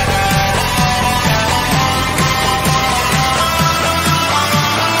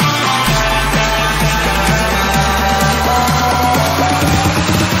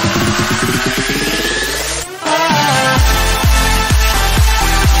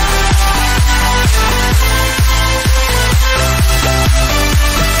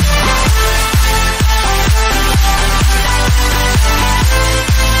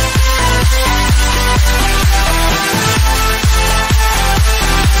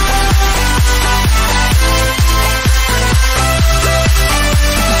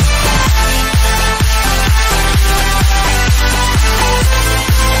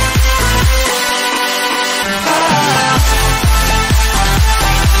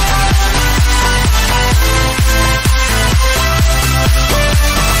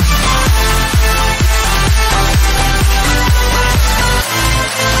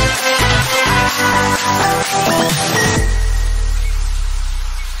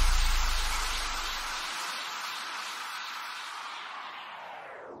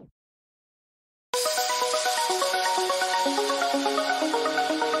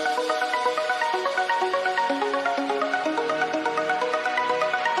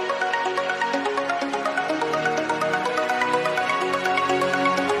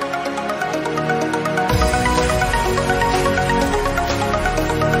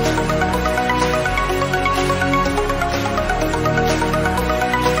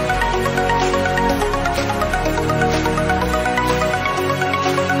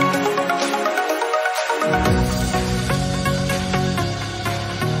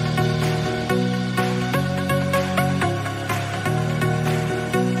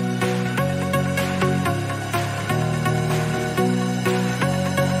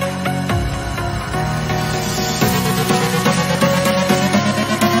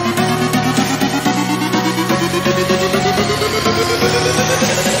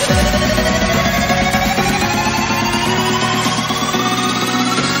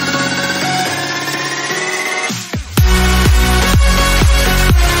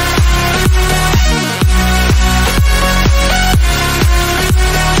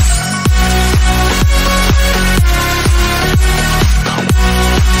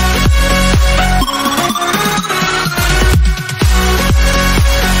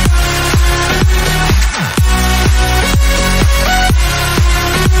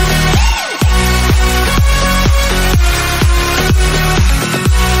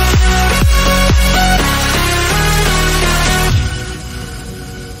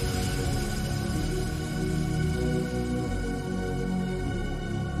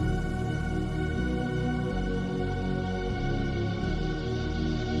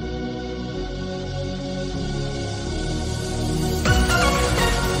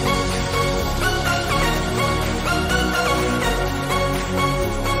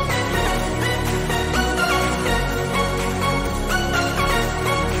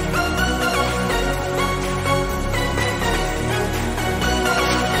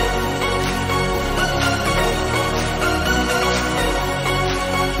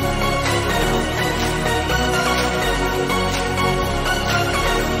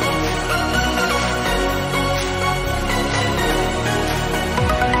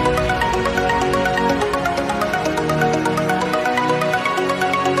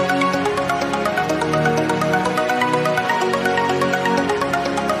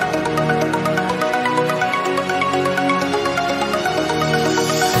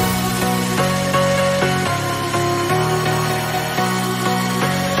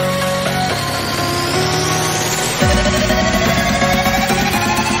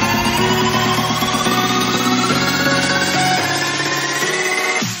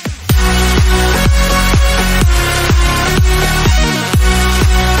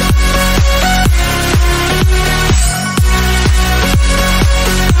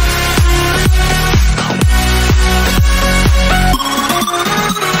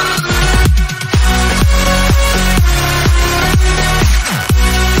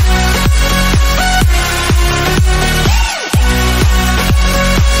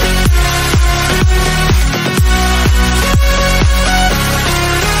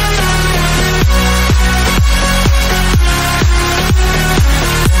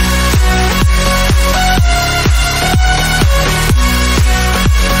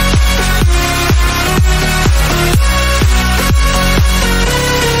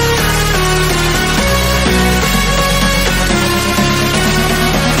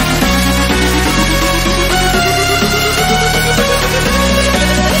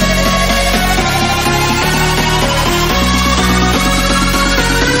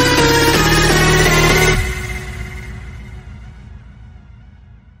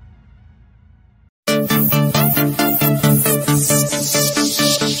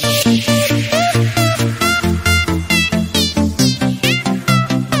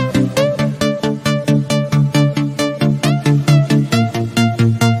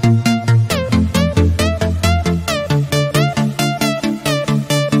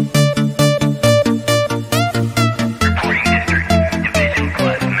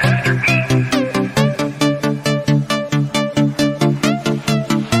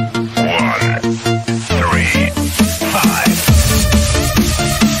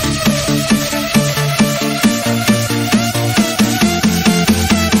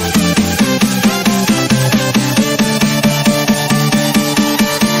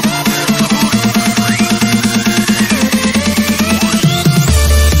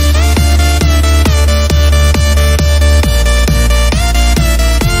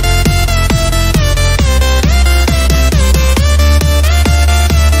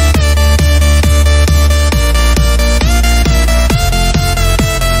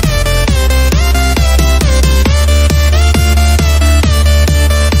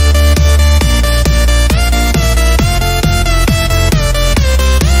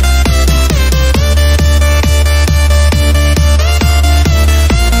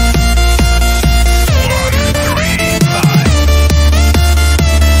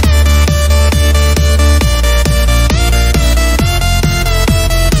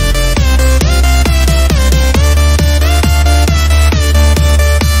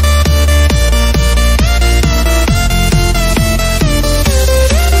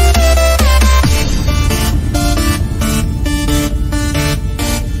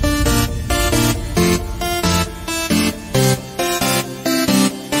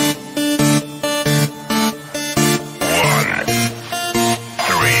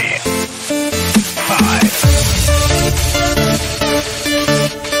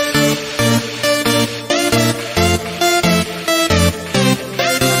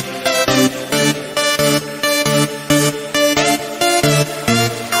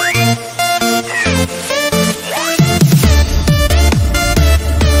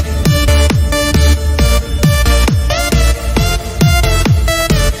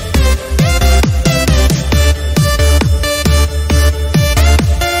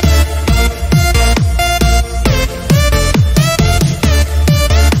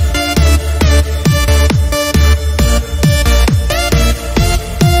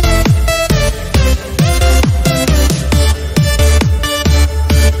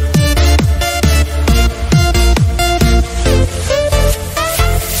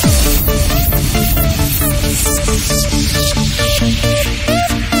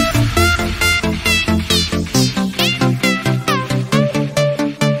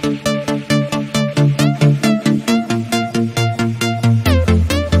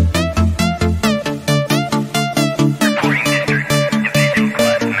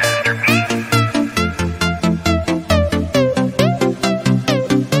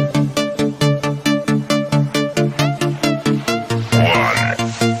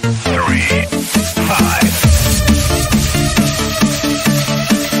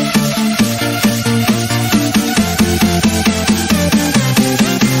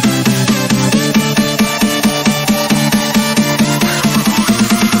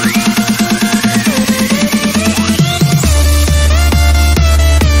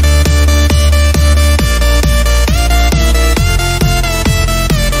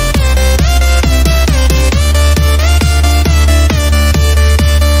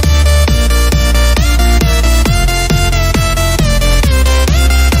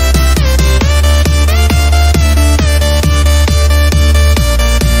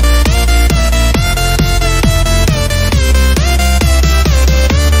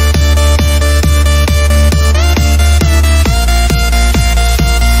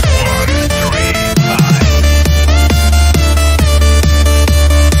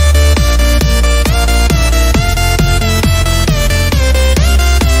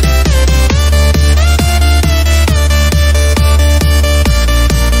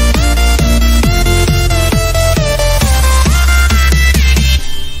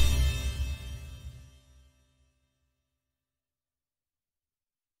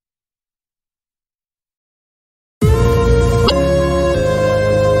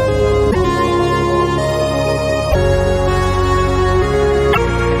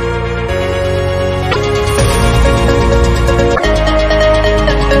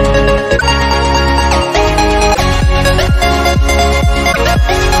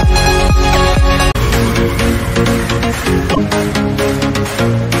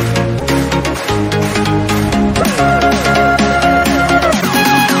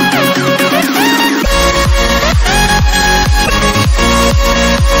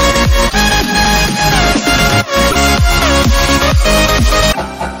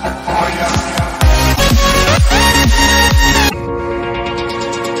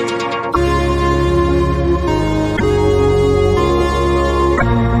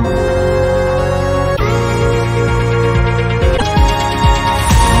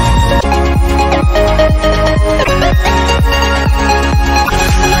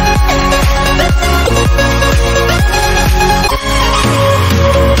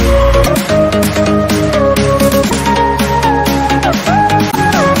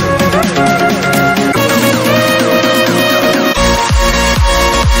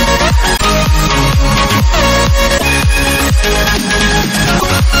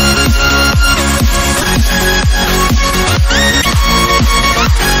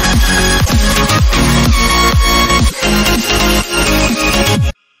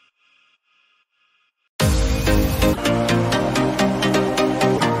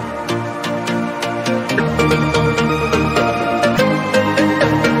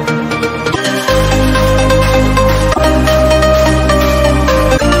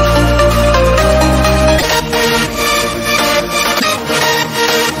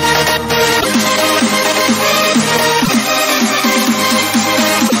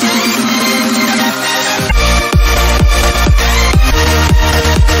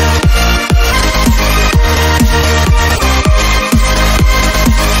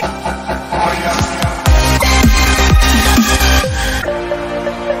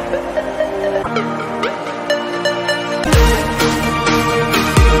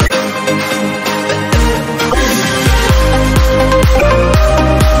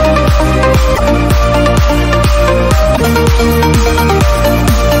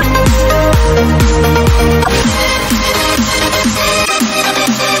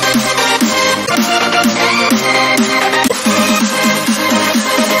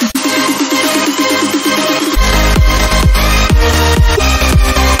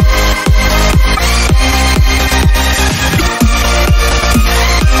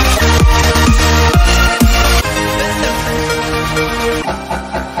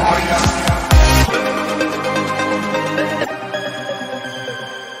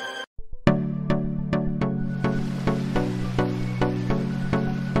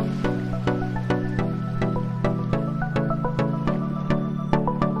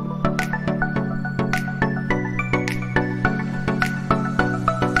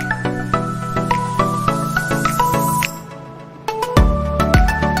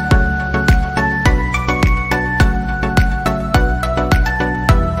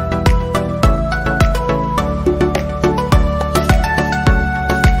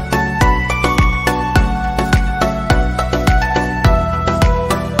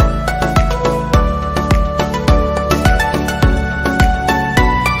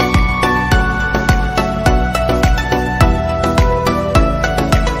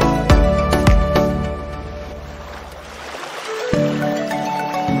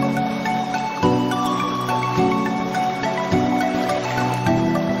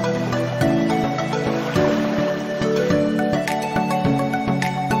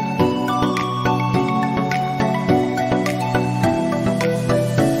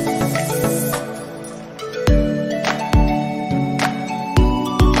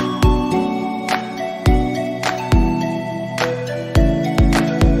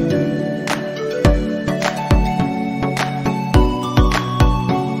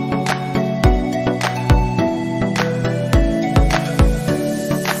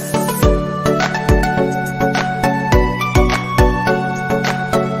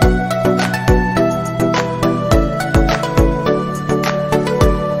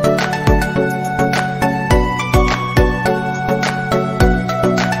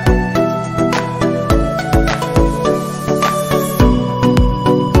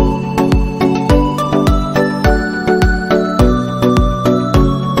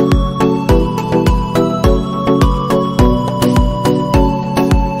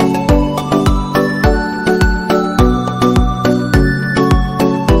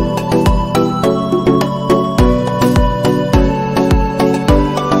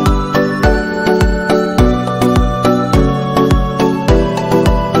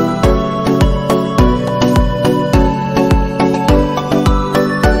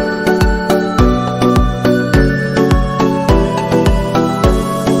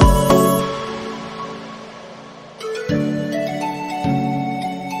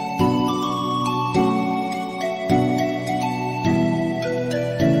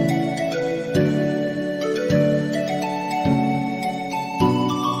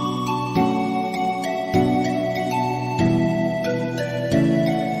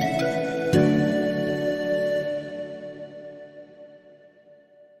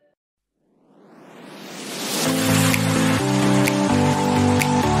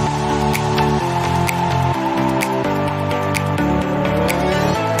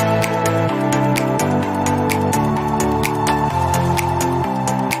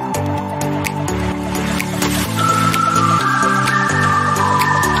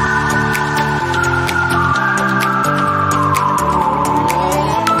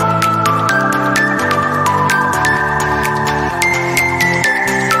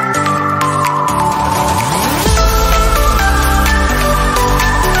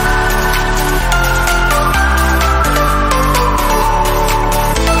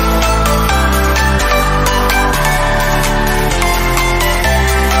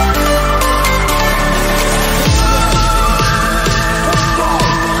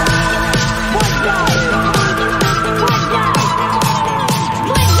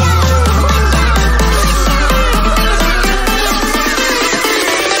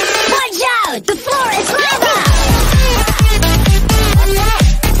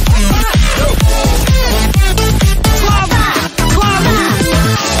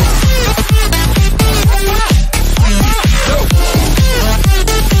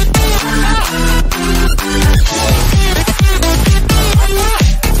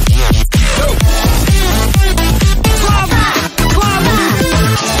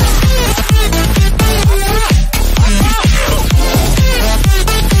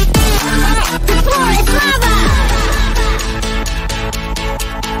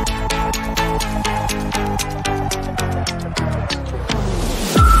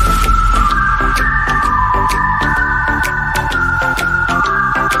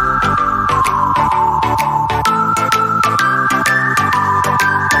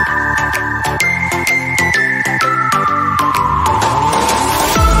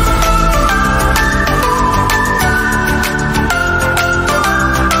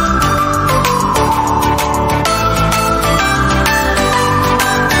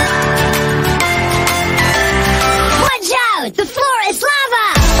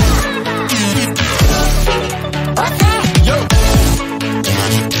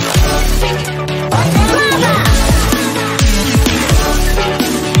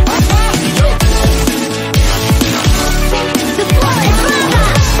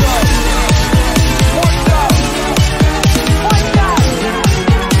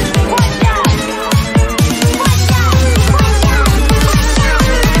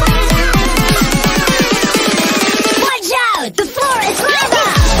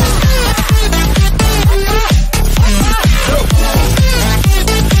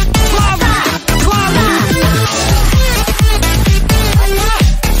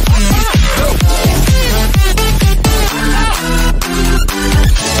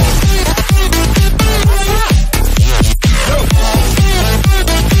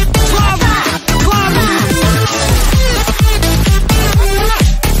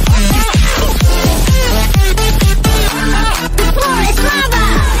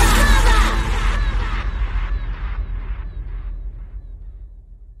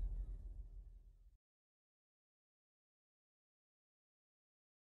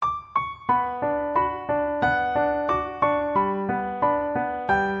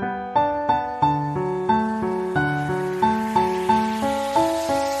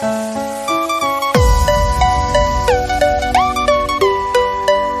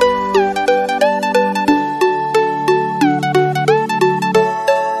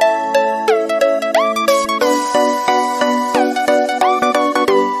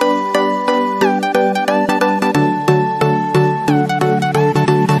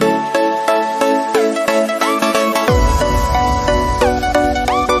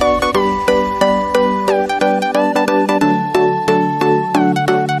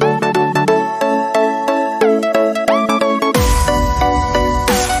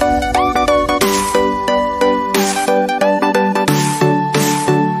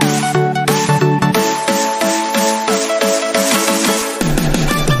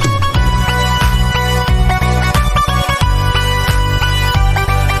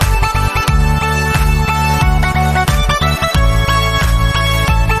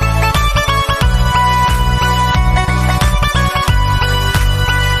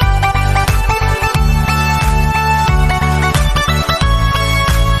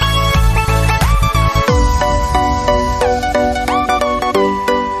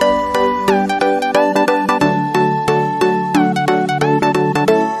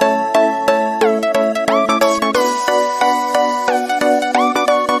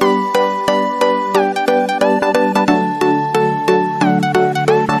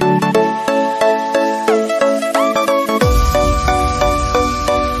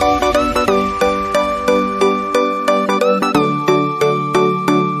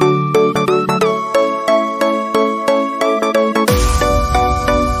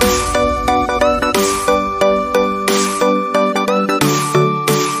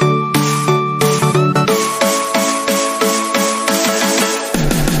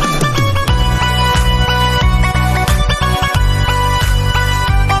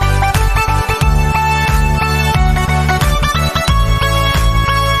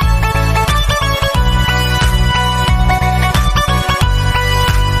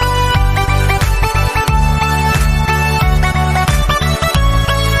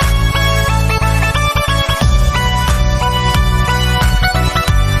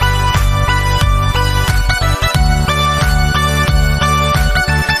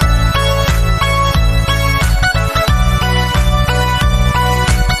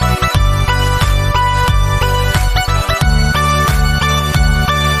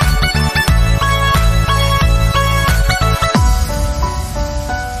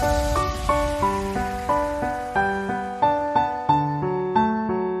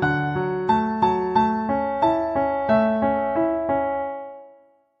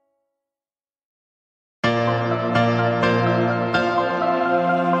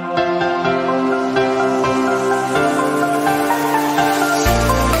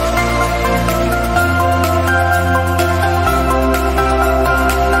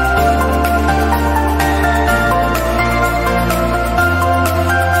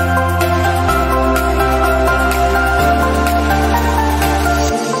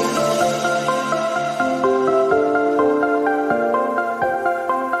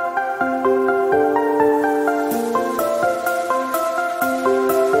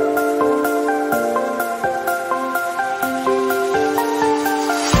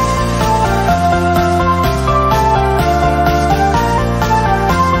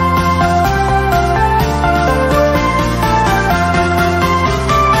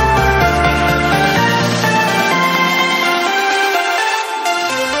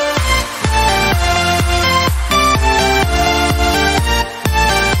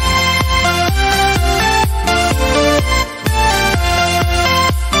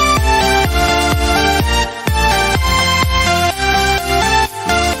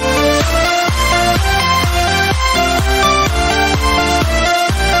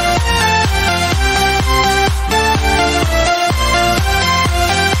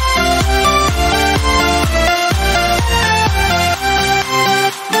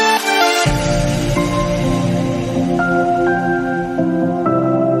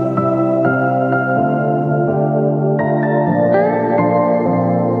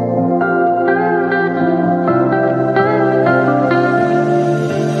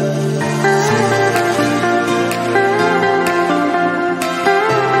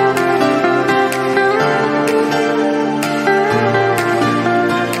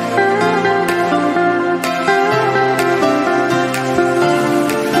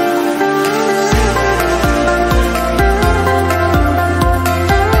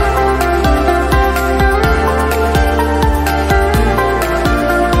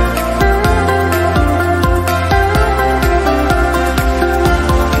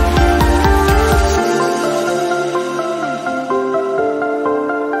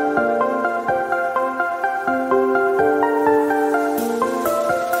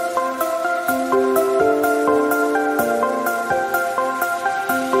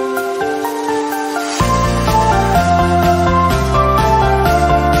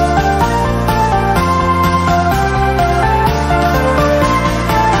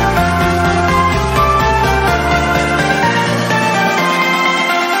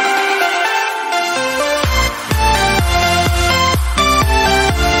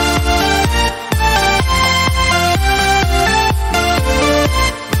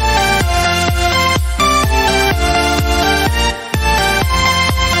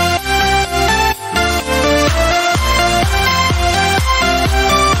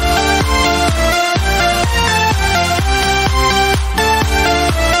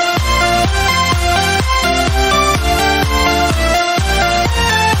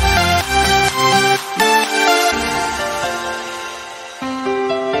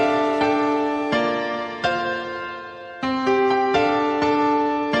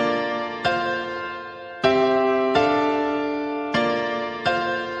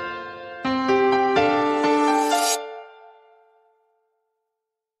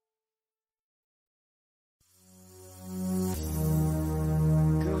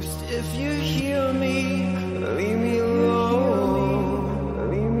 if you hear me, leave me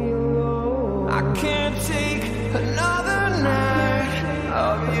alone. Leave me alone. I can't take another night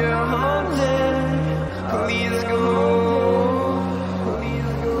of your haunting. Please go.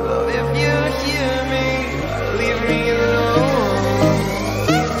 Love, if you hear me, leave me alone.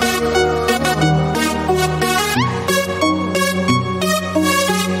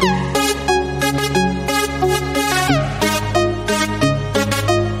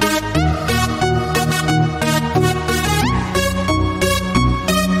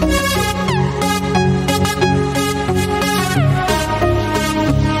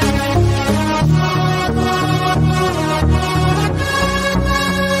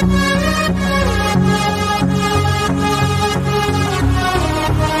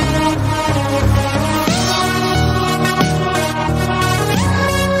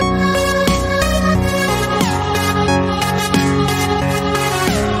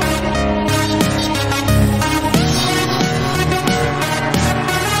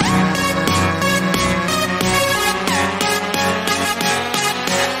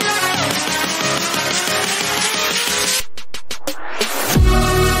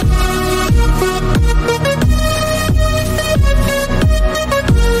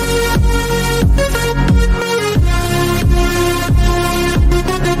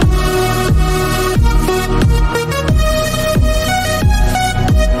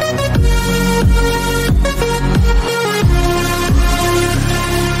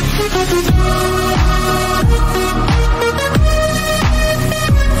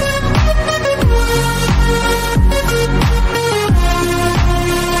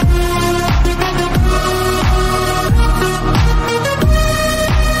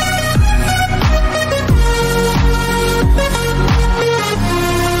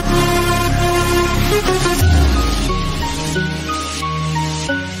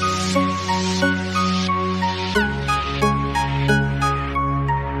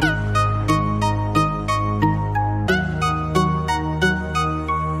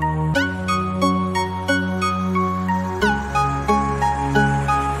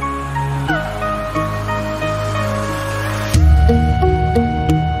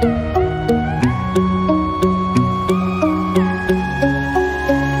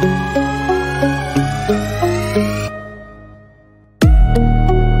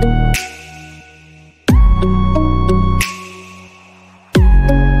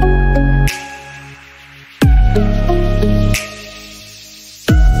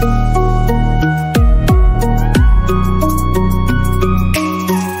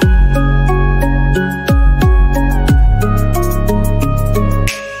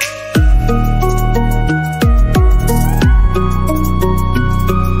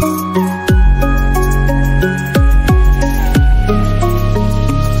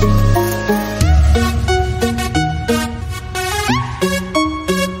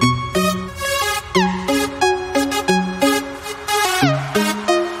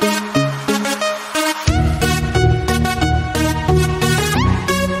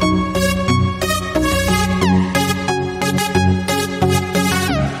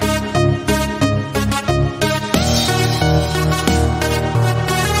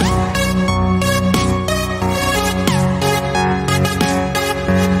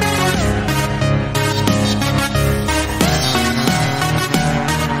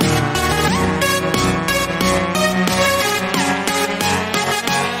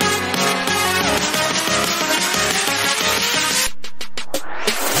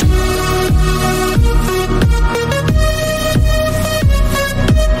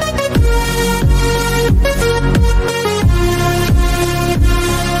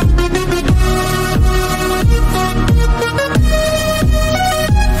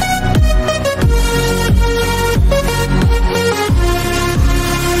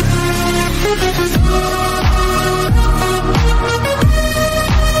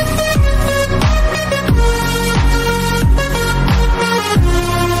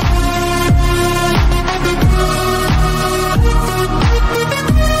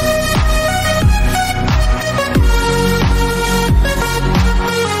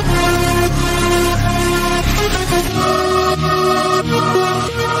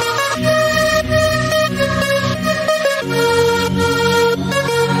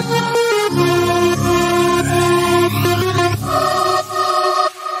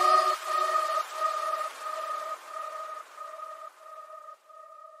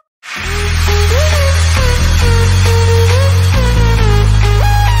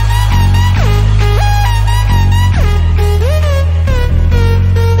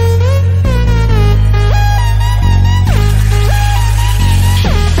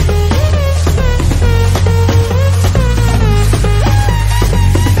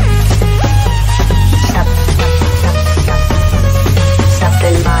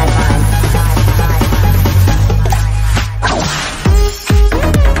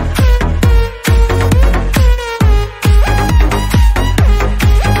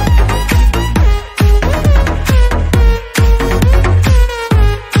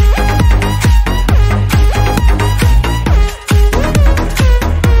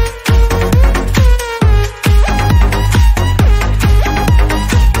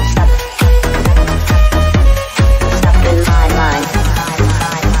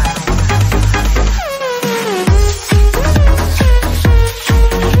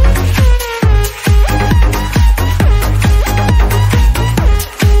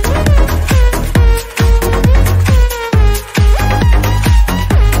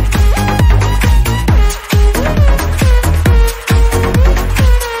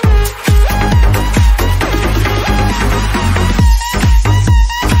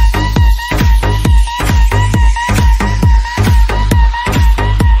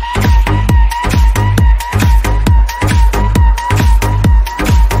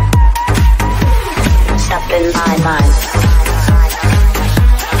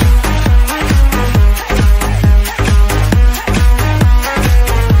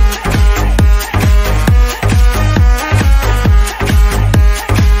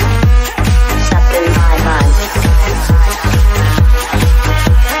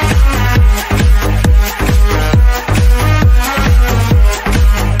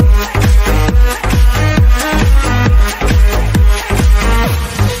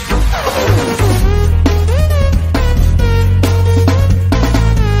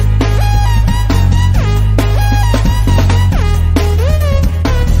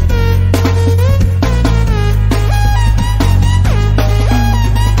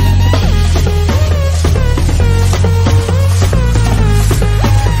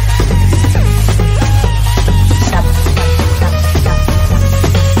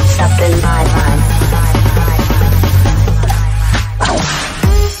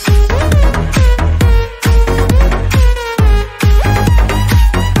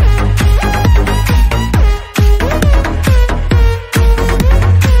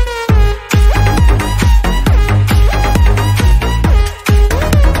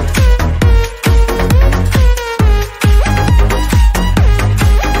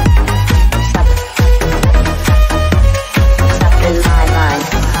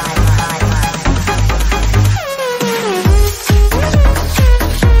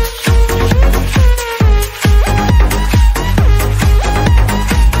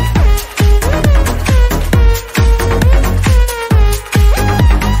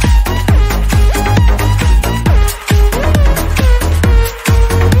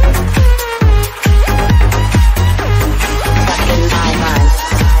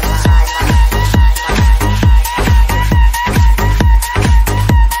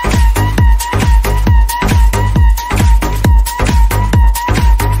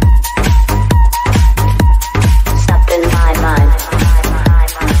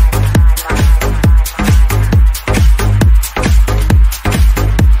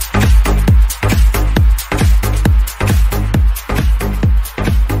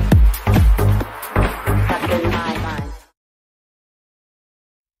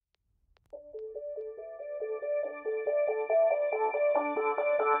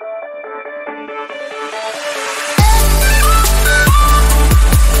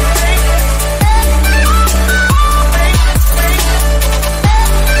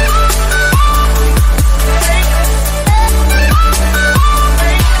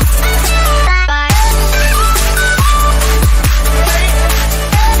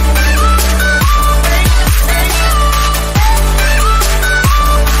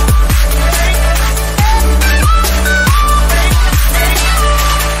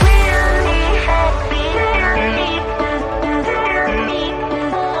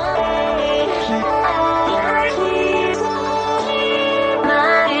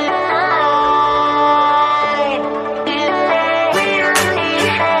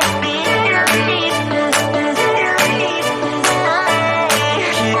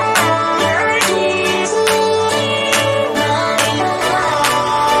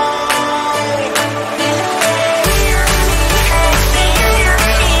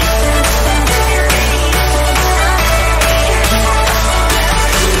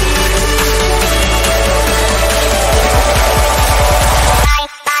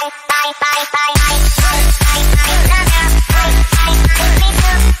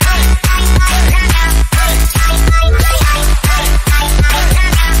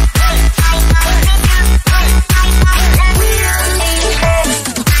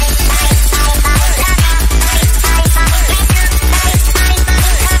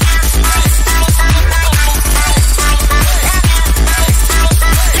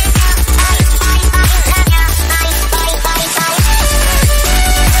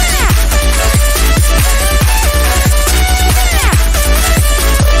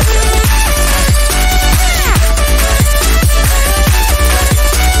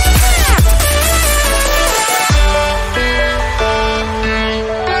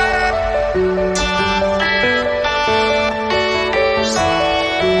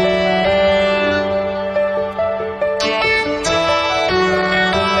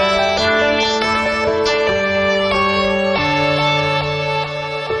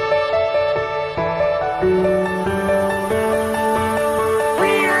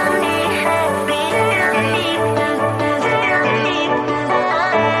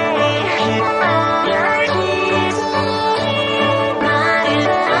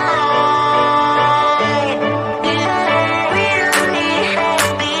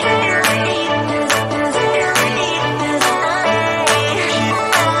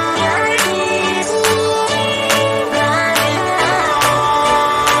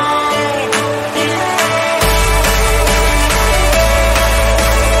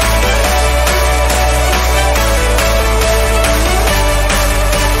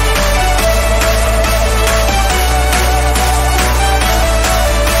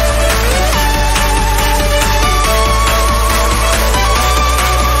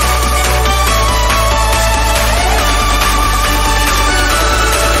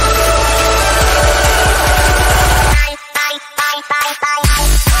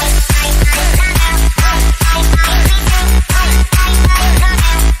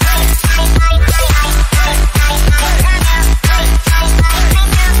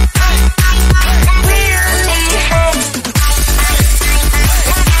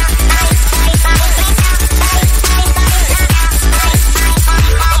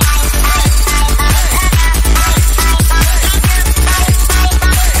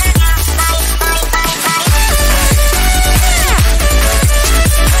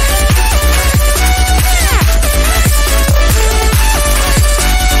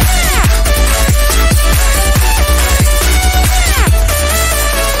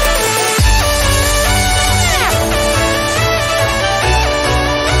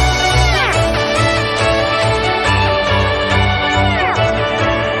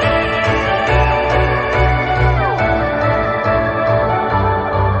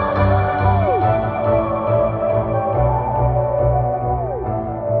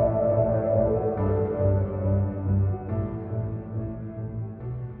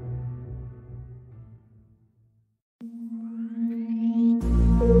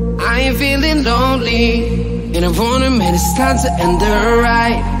 me feeling lonely, and I wanna admit it's time to end the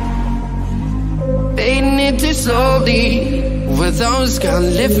ride. Fading it too slowly, were those gonna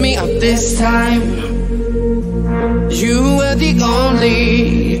lift me up this time? You were the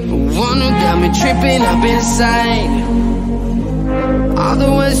only one who got me tripping up inside. All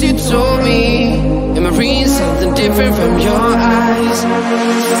the words you told me, am I reading something different from your eyes?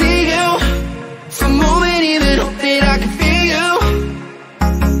 See you, for a moment even hope that I can feel you.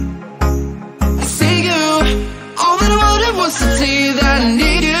 I see you, all that I wanted was to tell you that I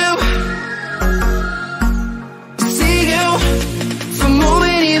need you. I see you, for a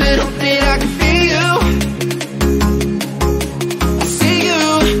moment even hope that I can feel you. I see you,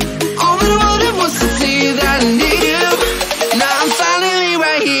 all that I wanted was to tell you that I need you. Now I'm finally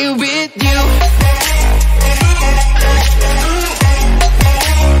right here with you.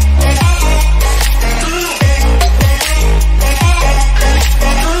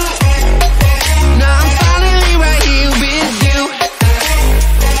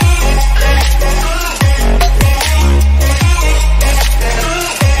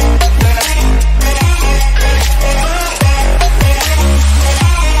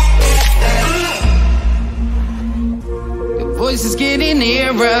 Voice is getting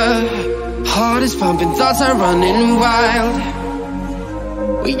nearer, heart is pumping, thoughts are running wild.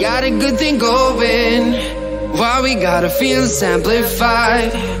 We got a good thing going, why we gotta feel it's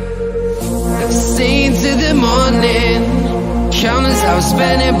amplified. Staying till the morning, countless hours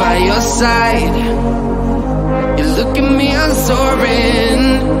spending by your side. You look at me, I'm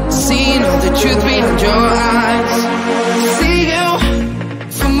soaring, seeing all the truth behind your eyes. See you,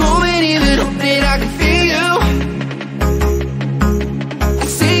 for a moment even hope that I can feel you.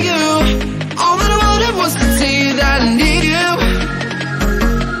 Was to tell you that I need you.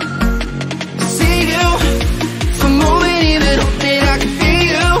 See you, for a moment even hope that I can feel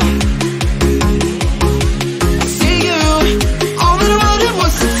you. See you, all that I wanted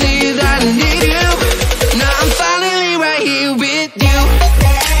was to tell you that I need you. Now I'm finally right here with you.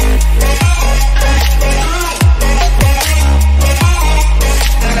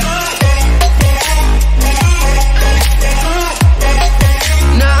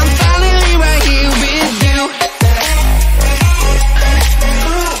 Now I'm finally right here with you.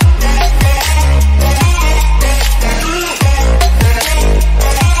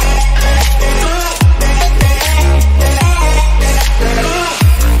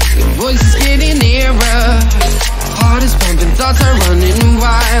 Thoughts are running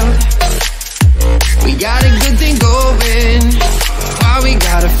wild. We got a good thing going, why we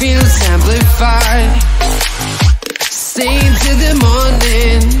gotta feel it's amplified. Staying till the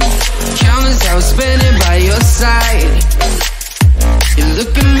morning, countless hours spending by your side. You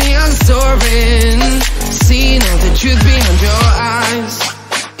look at me, I'm soaring, seeing all the truth behind your eyes.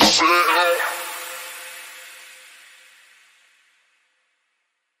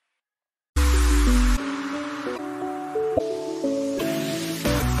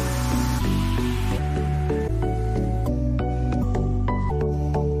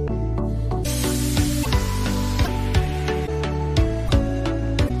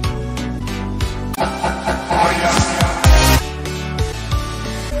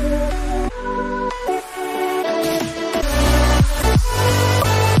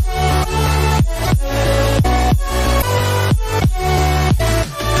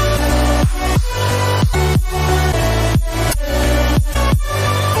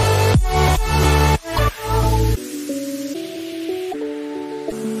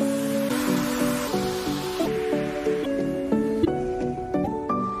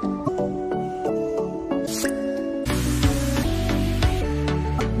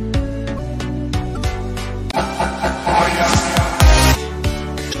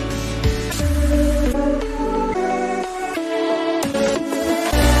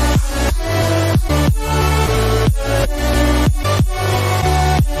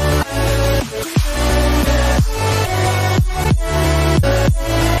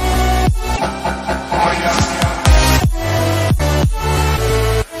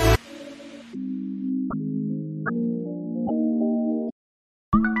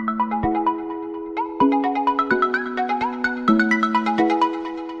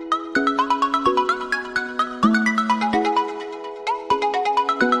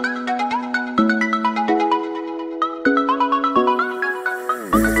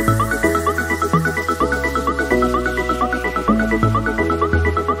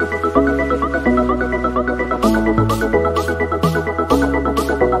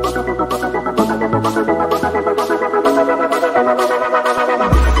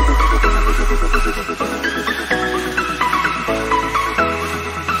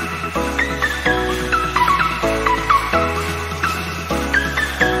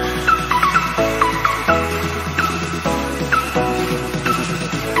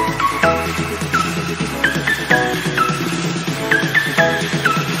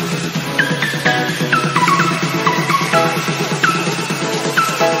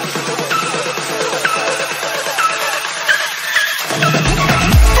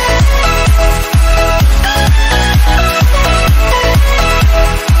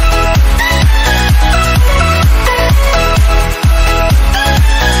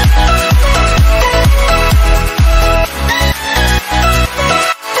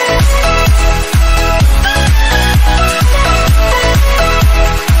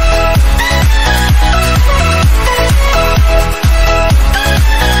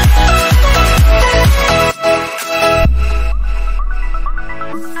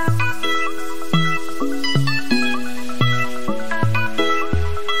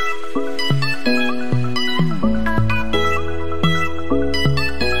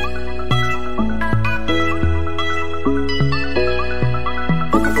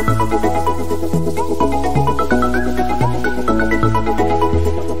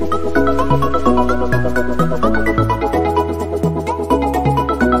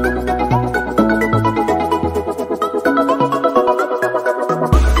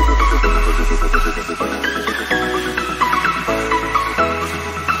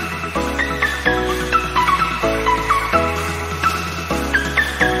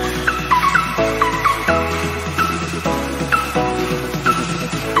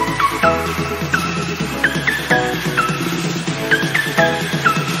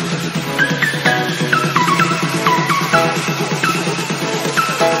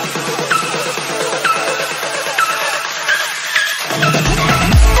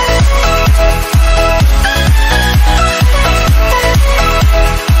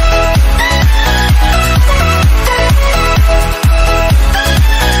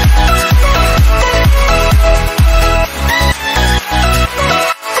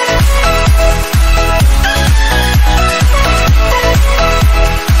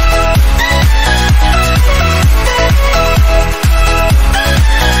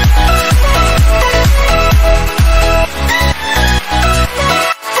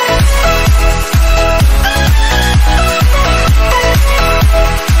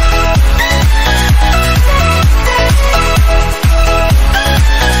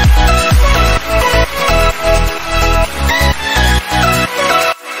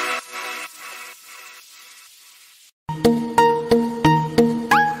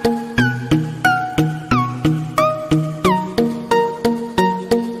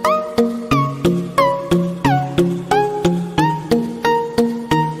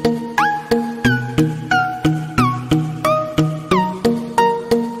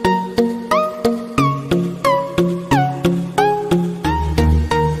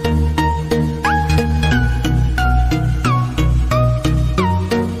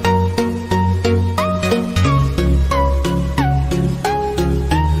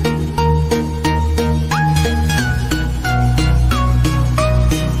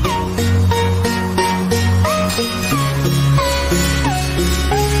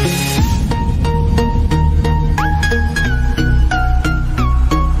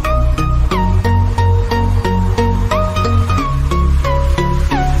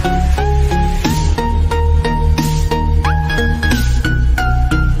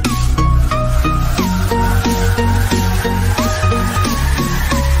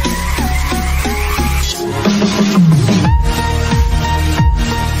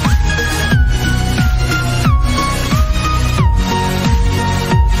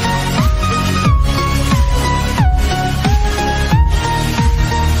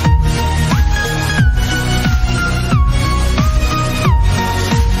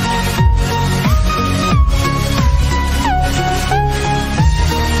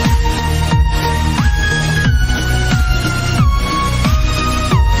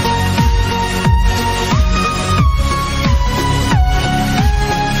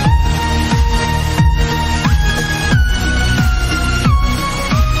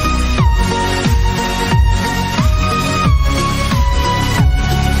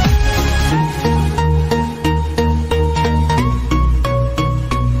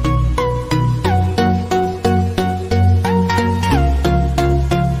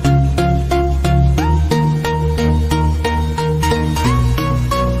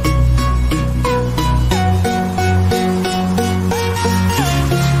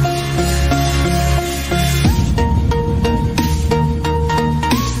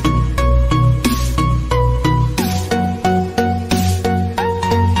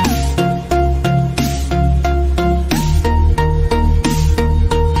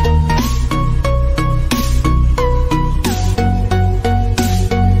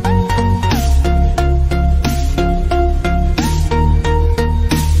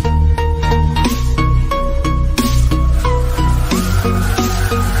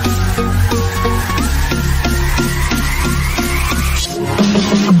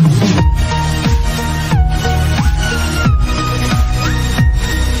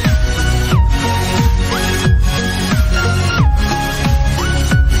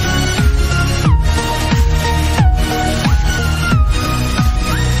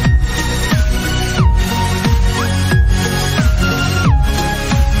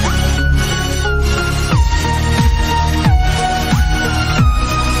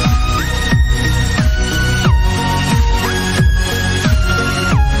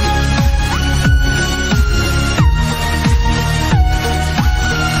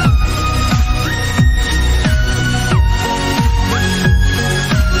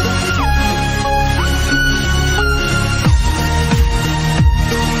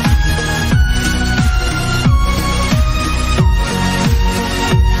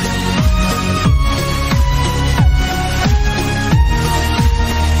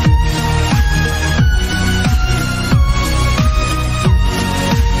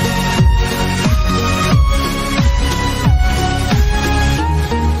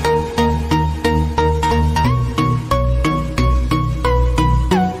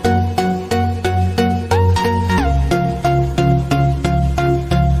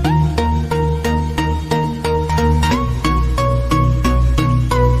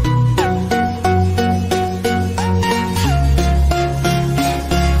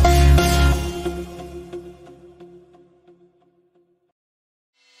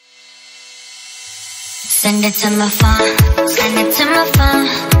 Send it to my phone, send it to my phone.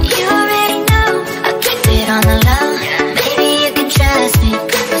 You already know, I keep it on the low. Baby, you can trust me,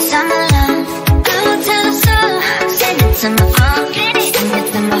 cause I'm alone. I won't tell a soul. Send it to my phone, send it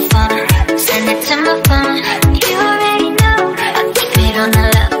to my phone, send it to my phone. You already know, I keep it on the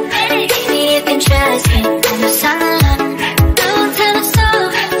low. Baby, you can trust me, cause I'm alone. I won't tell a soul.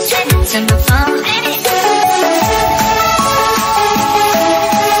 Send it to my phone.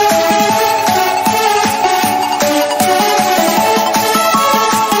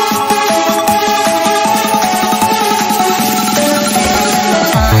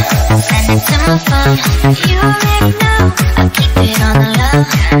 Send it to my phone. You already know, I keep it on the low.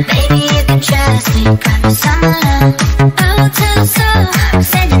 Baby, you can trust me, cause I'm alone. I won't tell a soul.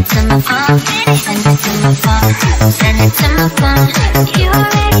 Send it to my phone, send it to my phone, send it to my phone. You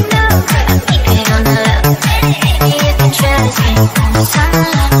already know, I keep it on the low. Baby, you can trust me, cause I'm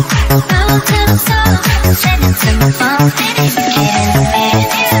alone. I won't tell a soul. Send it to my phone. Get in the bed,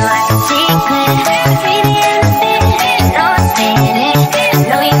 so I can see clear. Baby, in the bed, you know I'm saying it. I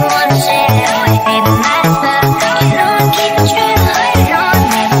know you wanna share, baby, might as well. You know I keep it real, you know I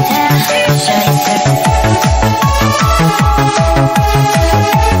never tell. I'll show you something.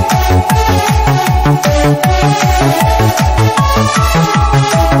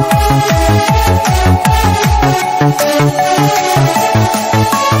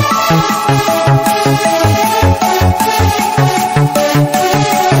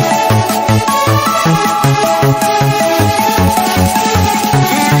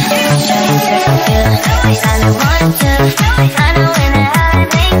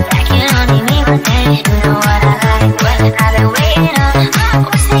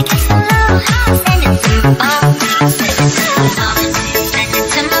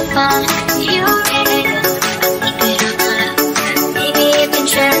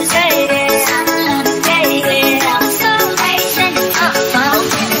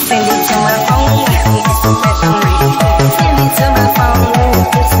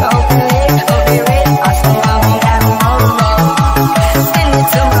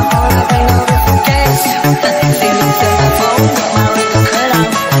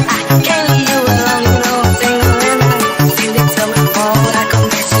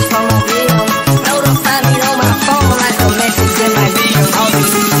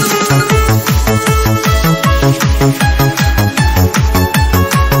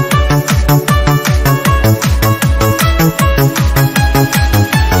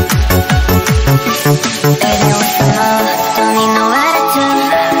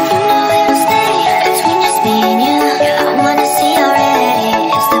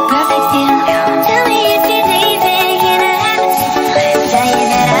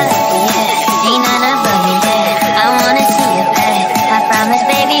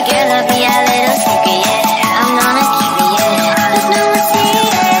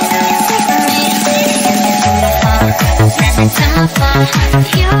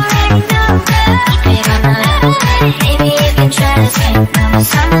 You already know, keep it on the low. Baby, you can trust me,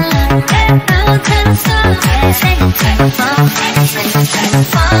 cause I'm alone. I won't tell a soul. Send it to my phone, send it to my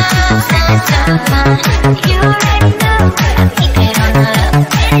phone, send it to my phone. You already know, keep it on the low.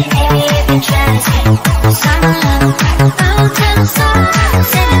 Baby, you can trust me, cause I'm alone. I won't tell a soul.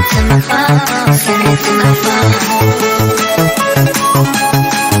 Send it to my phone, send it to my phone.